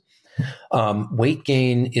levels. Weight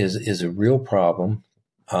gain is a real problem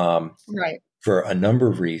for a number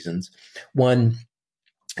of reasons. One,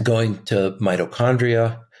 going to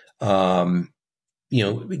mitochondria,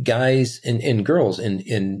 guys and girls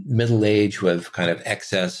in middle age who have kind of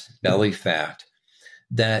excess belly fat,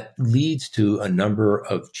 that leads to a number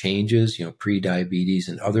of changes, pre-diabetes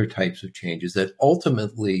and other types of changes that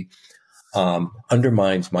ultimately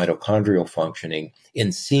undermines mitochondrial functioning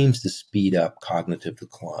and seems to speed up cognitive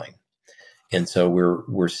decline. And so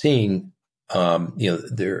we're seeing,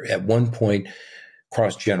 there at one point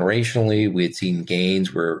Cross-generationally, we had seen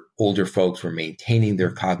gains where older folks were maintaining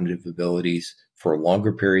their cognitive abilities for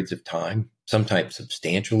longer periods of time, sometimes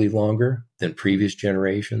substantially longer than previous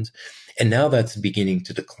generations. And now that's beginning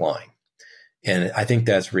to decline. And I think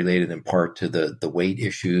that's related in part to the weight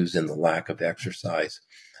issues and the lack of exercise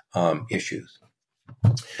issues.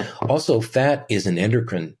 Also, fat is an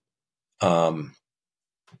endocrine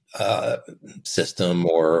system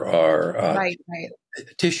or Right.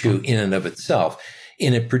 tissue in and of itself,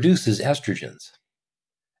 and it produces estrogens.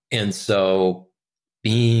 And so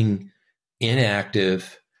being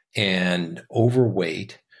inactive and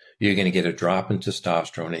overweight, you're going to get a drop in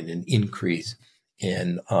testosterone and an increase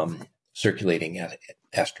in circulating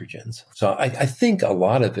estrogens. So I think a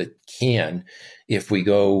lot of it can, if we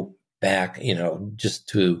go back, just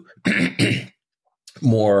to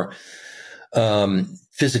more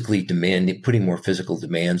physically demanding, putting more physical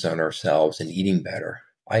demands on ourselves and eating better,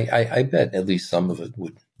 I bet at least some of it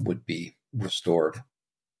would be restored.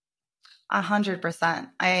 100%.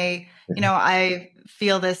 I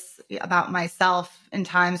feel this about myself in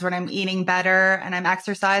times when I'm eating better and I'm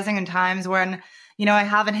exercising, and times when, I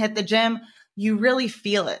haven't hit the gym. You really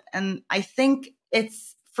feel it. And I think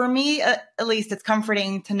it's, for me, at least, it's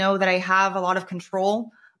comforting to know that I have a lot of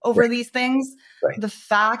control over these things. Right. The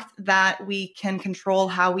fact that we can control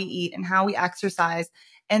how we eat and how we exercise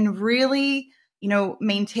and really,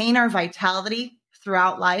 maintain our vitality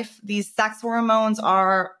throughout life. These sex hormones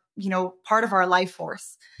are, part of our life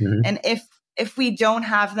force. Mm-hmm. And if we don't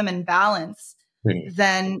have them in balance,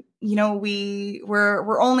 then,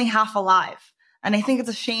 we're only half alive. And I think it's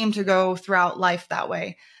a shame to go throughout life that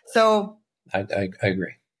way. So I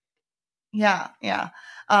agree. Yeah.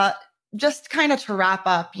 Just kind of to wrap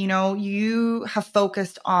up, you have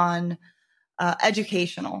focused on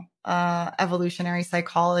educational evolutionary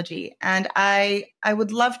psychology. And I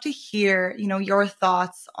would love to hear, your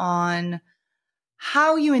thoughts on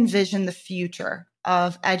how you envision the future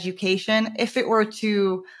of education if it were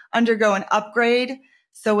to undergo an upgrade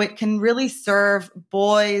so it can really serve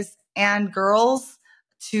boys and girls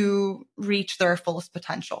to reach their fullest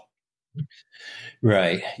potential.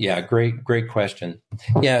 Right. Yeah. Great question.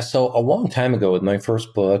 Yeah. So a long time ago with my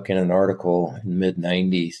first book and an article in the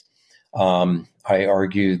mid-90s, I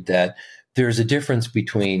argued that there's a difference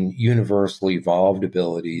between universal evolved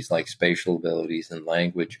abilities like spatial abilities and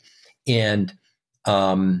language and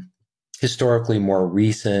historically more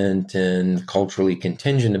recent and culturally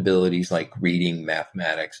contingent abilities like reading,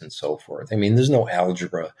 mathematics, and so forth. I mean, there's no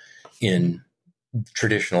algebra in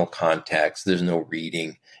traditional context. There's no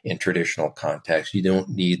reading in traditional context. You don't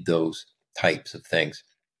need those types of things.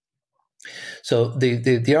 So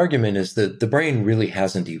the argument is that the brain really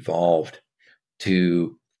hasn't evolved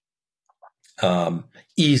to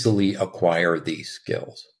easily acquire these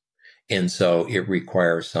skills. And so it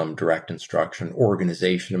requires some direct instruction,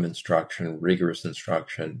 organization of instruction, rigorous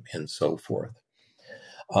instruction, and so forth,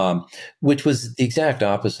 which was the exact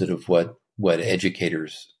opposite of what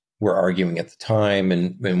educators were arguing at the time,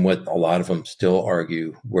 and what a lot of them still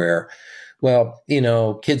argue, where, well,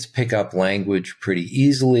 kids pick up language pretty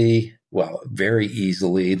easily, well, very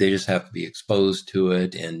easily. They just have to be exposed to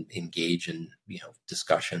it and engage in,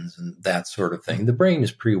 discussions and that sort of thing. The brain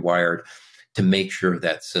is pre-wired to make sure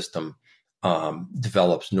that system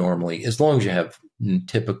develops normally, as long as you have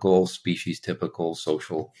species-typical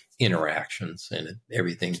social interactions and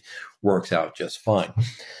everything works out just fine.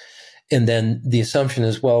 And then the assumption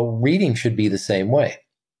is, well, reading should be the same way.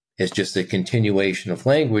 It's just a continuation of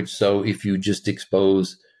language. So if you just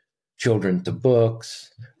expose children to books,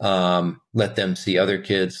 let them see other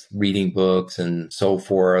kids reading books and so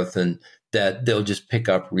forth, and that they'll just pick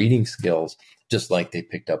up reading skills just like they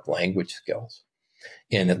picked up language skills.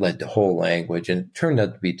 And it led to whole language, and it turned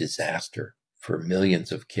out to be a disaster for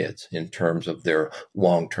millions of kids in terms of their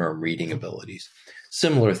long-term reading abilities.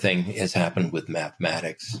 Similar thing has happened with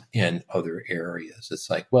mathematics and other areas. It's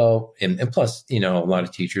like, well, and plus, a lot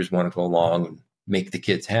of teachers want to go along and make the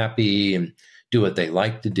kids happy and do what they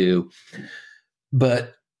like to do.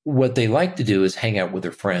 But what they like to do is hang out with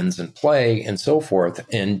their friends and play and so forth.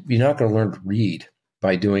 And you're not going to learn to read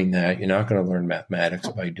by doing that. You're not going to learn mathematics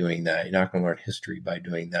by doing that. You're not going to learn history by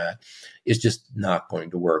doing that. It's just not going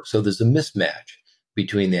to work. So there's a mismatch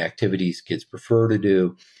between the activities kids prefer to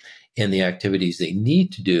do and the activities they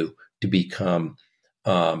need to do to become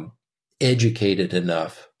educated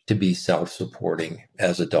enough to be self-supporting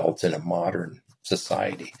as adults in a modern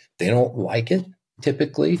society. They don't like it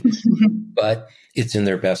typically, but it's in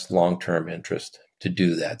their best long-term interest to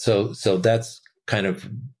do that. So that's kind of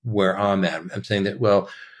where I'm at. I'm saying that, well,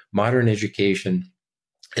 modern education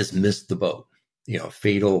has missed the boat,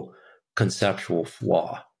 fatal conceptual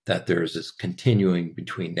flaw that there's this continuing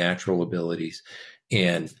between natural abilities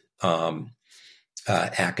and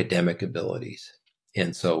academic abilities.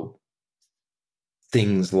 And so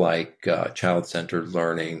things like child-centered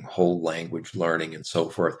learning, whole language learning, and so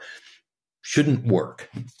forth shouldn't work,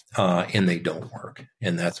 and they don't work.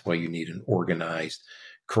 And that's why you need an organized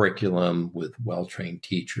curriculum with well-trained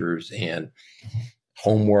teachers and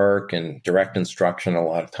homework and direct instruction a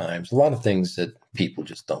lot of things that people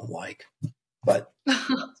just don't like. But, No,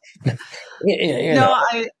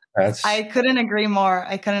 I couldn't agree more.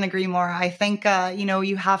 I think,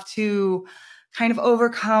 you have to kind of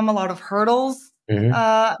overcome a lot of hurdles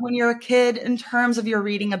when you're a kid in terms of your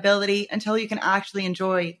reading ability until you can actually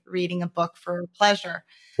enjoy reading a book for pleasure.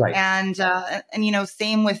 Right. And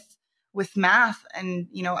same with math. And,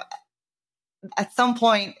 at some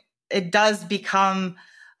point it does become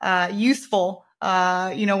useful,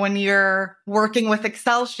 when you're working with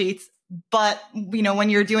Excel sheets. But, when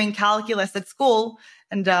you're doing calculus at school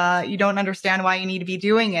and you don't understand why you need to be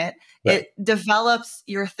doing it, right, it develops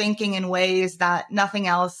your thinking in ways that nothing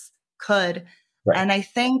else could. Right. And I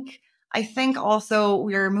think also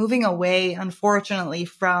we're moving away, unfortunately,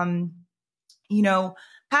 from,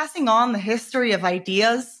 passing on the history of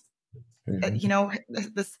ideas,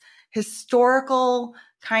 this historical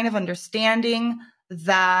kind of understanding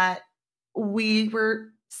that we were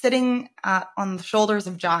sitting on the shoulders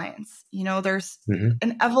of giants. There's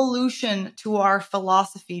an evolution to our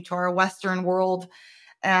philosophy, to our Western world.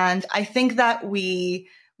 And I think that we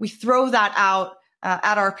throw that out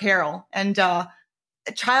at our peril. And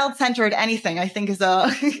child-centered anything, I think, is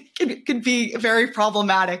could be very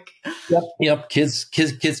problematic. Yep. Kids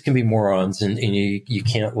can be morons, and you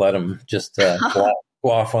can't let them just go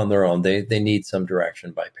off on their own. They need some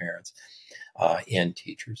direction by parents and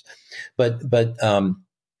teachers. But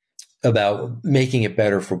about making it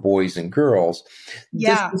better for boys and girls.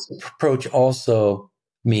 Yeah. This approach also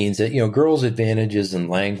means that, girls' advantages in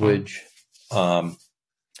language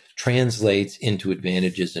translates into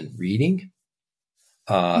advantages in reading.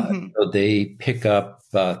 So they pick up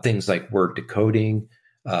things like word decoding,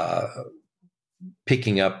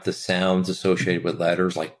 picking up the sounds associated with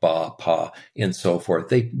letters like ba, pa, and so forth.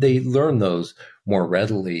 They learn those more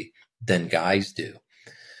readily than guys do.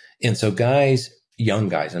 And so young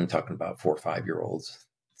guys, I'm talking about 4 or 5 year olds,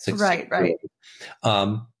 6, right,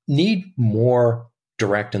 need more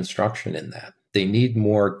direct instruction in that. They need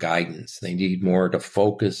more guidance. They need more to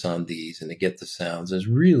focus on these and to get the sounds. It's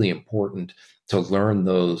really important to learn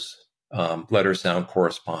those letter sound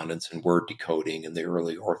correspondence and word decoding and the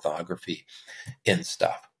early orthography and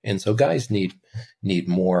stuff. And so guys need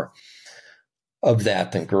more of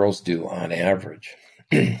that than girls do on average.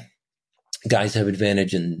 Guys have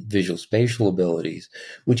advantage in visual spatial abilities,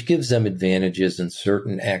 which gives them advantages in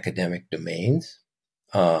certain academic domains,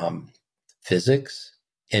 physics,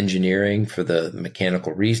 engineering for the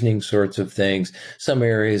mechanical reasoning sorts of things. Some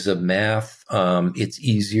areas of math, it's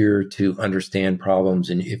easier to understand problems,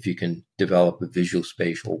 and if you can develop a visual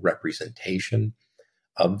spatial representation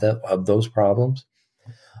of those problems.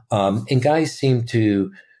 And guys seem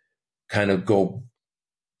to kind of go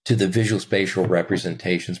to the visual spatial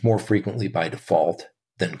representations more frequently by default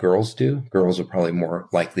than girls do. Girls are probably more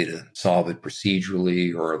likely to solve it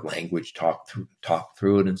procedurally or language talk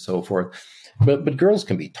through it and so forth. But girls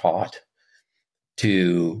can be taught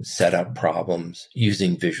to set up problems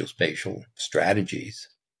using visual spatial strategies.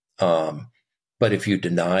 But if you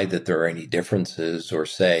deny that there are any differences or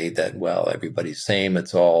say that, well, everybody's the same,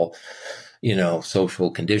 it's all, social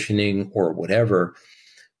conditioning or whatever,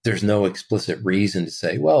 there's no explicit reason to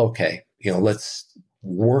say, well, okay, let's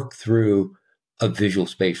work through a visual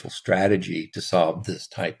spatial strategy to solve this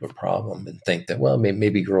type of problem, and think that, well,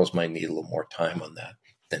 maybe girls might need a little more time on that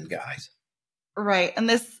than guys. Right. And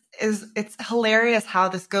it's hilarious how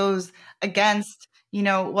this goes against,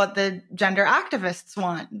 what the gender activists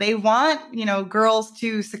want. They want, girls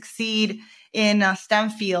to succeed in STEM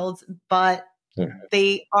fields, but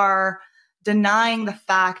they are denying the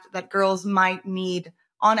fact that girls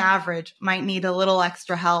on average, might need a little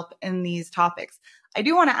extra help in these topics. I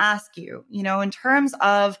do want to ask you, in terms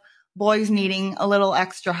of boys needing a little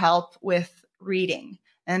extra help with reading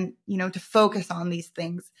and, to focus on these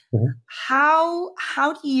things, how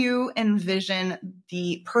do you envision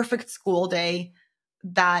the perfect school day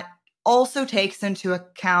that also takes into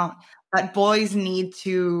account that boys need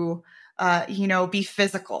to, be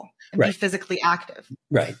physical and be physically active?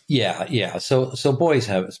 Right. Yeah. So boys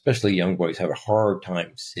especially young boys, have a hard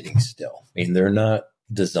time sitting still. I mean, they're not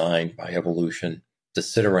designed by evolution to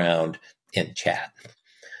sit around and chat.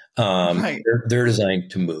 They're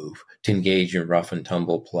designed to move, to engage in rough and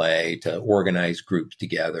tumble play, to organize groups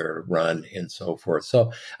together, run, and so forth.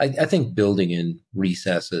 So I think building in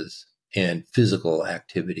recesses and physical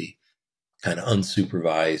activity, kind of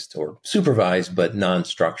unsupervised or supervised but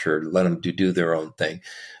non-structured, let them do their own thing,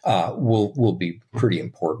 will be pretty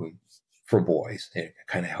important for boys. It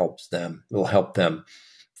kind of helps them. It will help them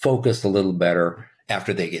focus a little better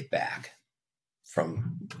after they get back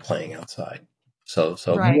from playing outside. So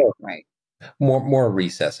Right, right. more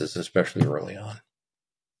recesses, especially early on.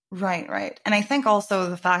 Right, right. And I think also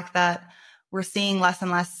the fact that we're seeing less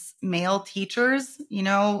and less male teachers,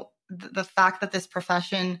 the fact that this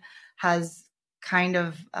profession has kind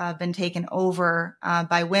of been taken over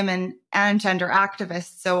by women and gender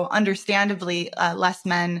activists. So understandably, less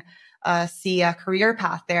men see a career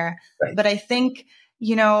path there. Right. But I think,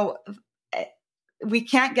 we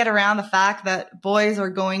can't get around the fact that boys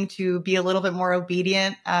are going to be a little bit more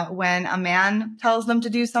obedient when a man tells them to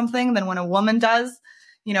do something than when a woman does.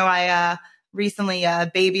 I recently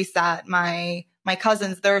babysat my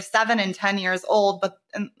cousins. They're 7 and 10 years old, but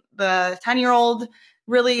the 10-year-old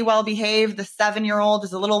really well behaved. The 7-year-old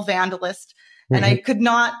is a little vandalist, and I could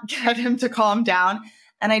not get him to calm down.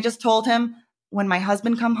 And I just told him, when my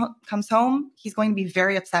husband comes home, he's going to be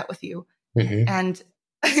very upset with you. And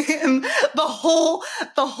the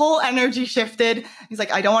whole energy shifted. He's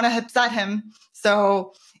like, I don't want to upset him.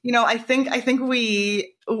 So, I think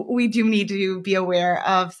we do need to be aware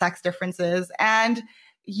of sex differences and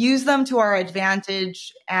use them to our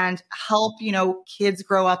advantage and help, kids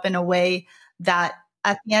grow up in a way that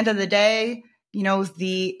at the end of the day,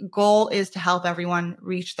 the goal is to help everyone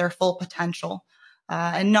reach their full potential,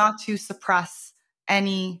 and not to suppress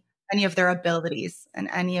any of their abilities and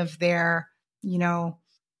any of their,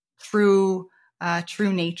 true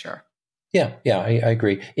nature. Yeah, I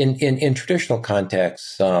agree. In traditional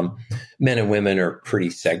contexts, men and women are pretty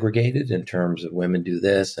segregated in terms of women do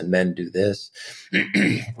this and men do this.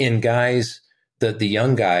 In guys, the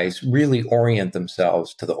young guys really orient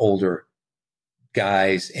themselves to the older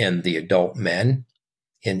guys and the adult men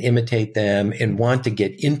and imitate them and want to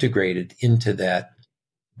get integrated into that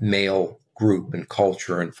male group and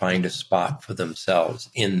culture and find a spot for themselves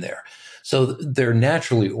in there. So they're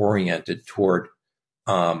naturally oriented toward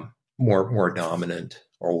more dominant,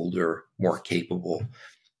 older, more capable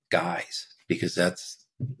guys, because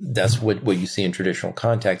that's what you see in traditional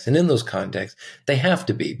contexts. And in those contexts, they have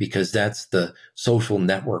to be, because that's the social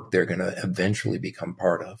network they're going to eventually become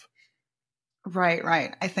part of.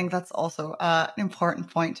 Right. I think that's also an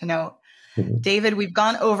important point to note. David, we've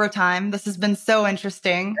gone over time. This has been so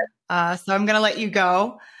interesting. So I'm going to let you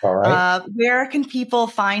go. All right. Where can people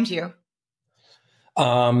find you?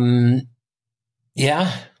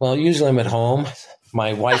 Yeah, well, usually I'm at home.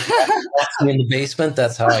 My wife locks me in the basement.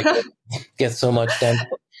 That's how I get so much done.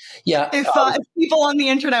 Yeah. If people on the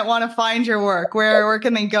internet want to find your work, where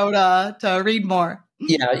can they go to read more?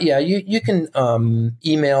 Yeah. You can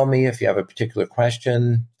email me if you have a particular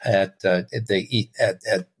question at the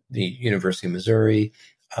University of Missouri.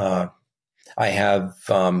 I have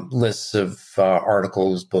lists of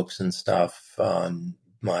articles, books, and stuff on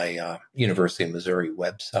my University of Missouri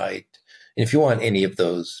website. And if you want any of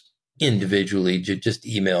those individually, just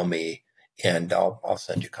email me and I'll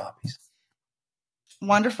send you copies.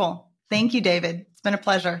 Wonderful. Thank you, David. It's been a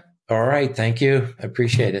pleasure. All right. Thank you. I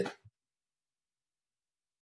appreciate it.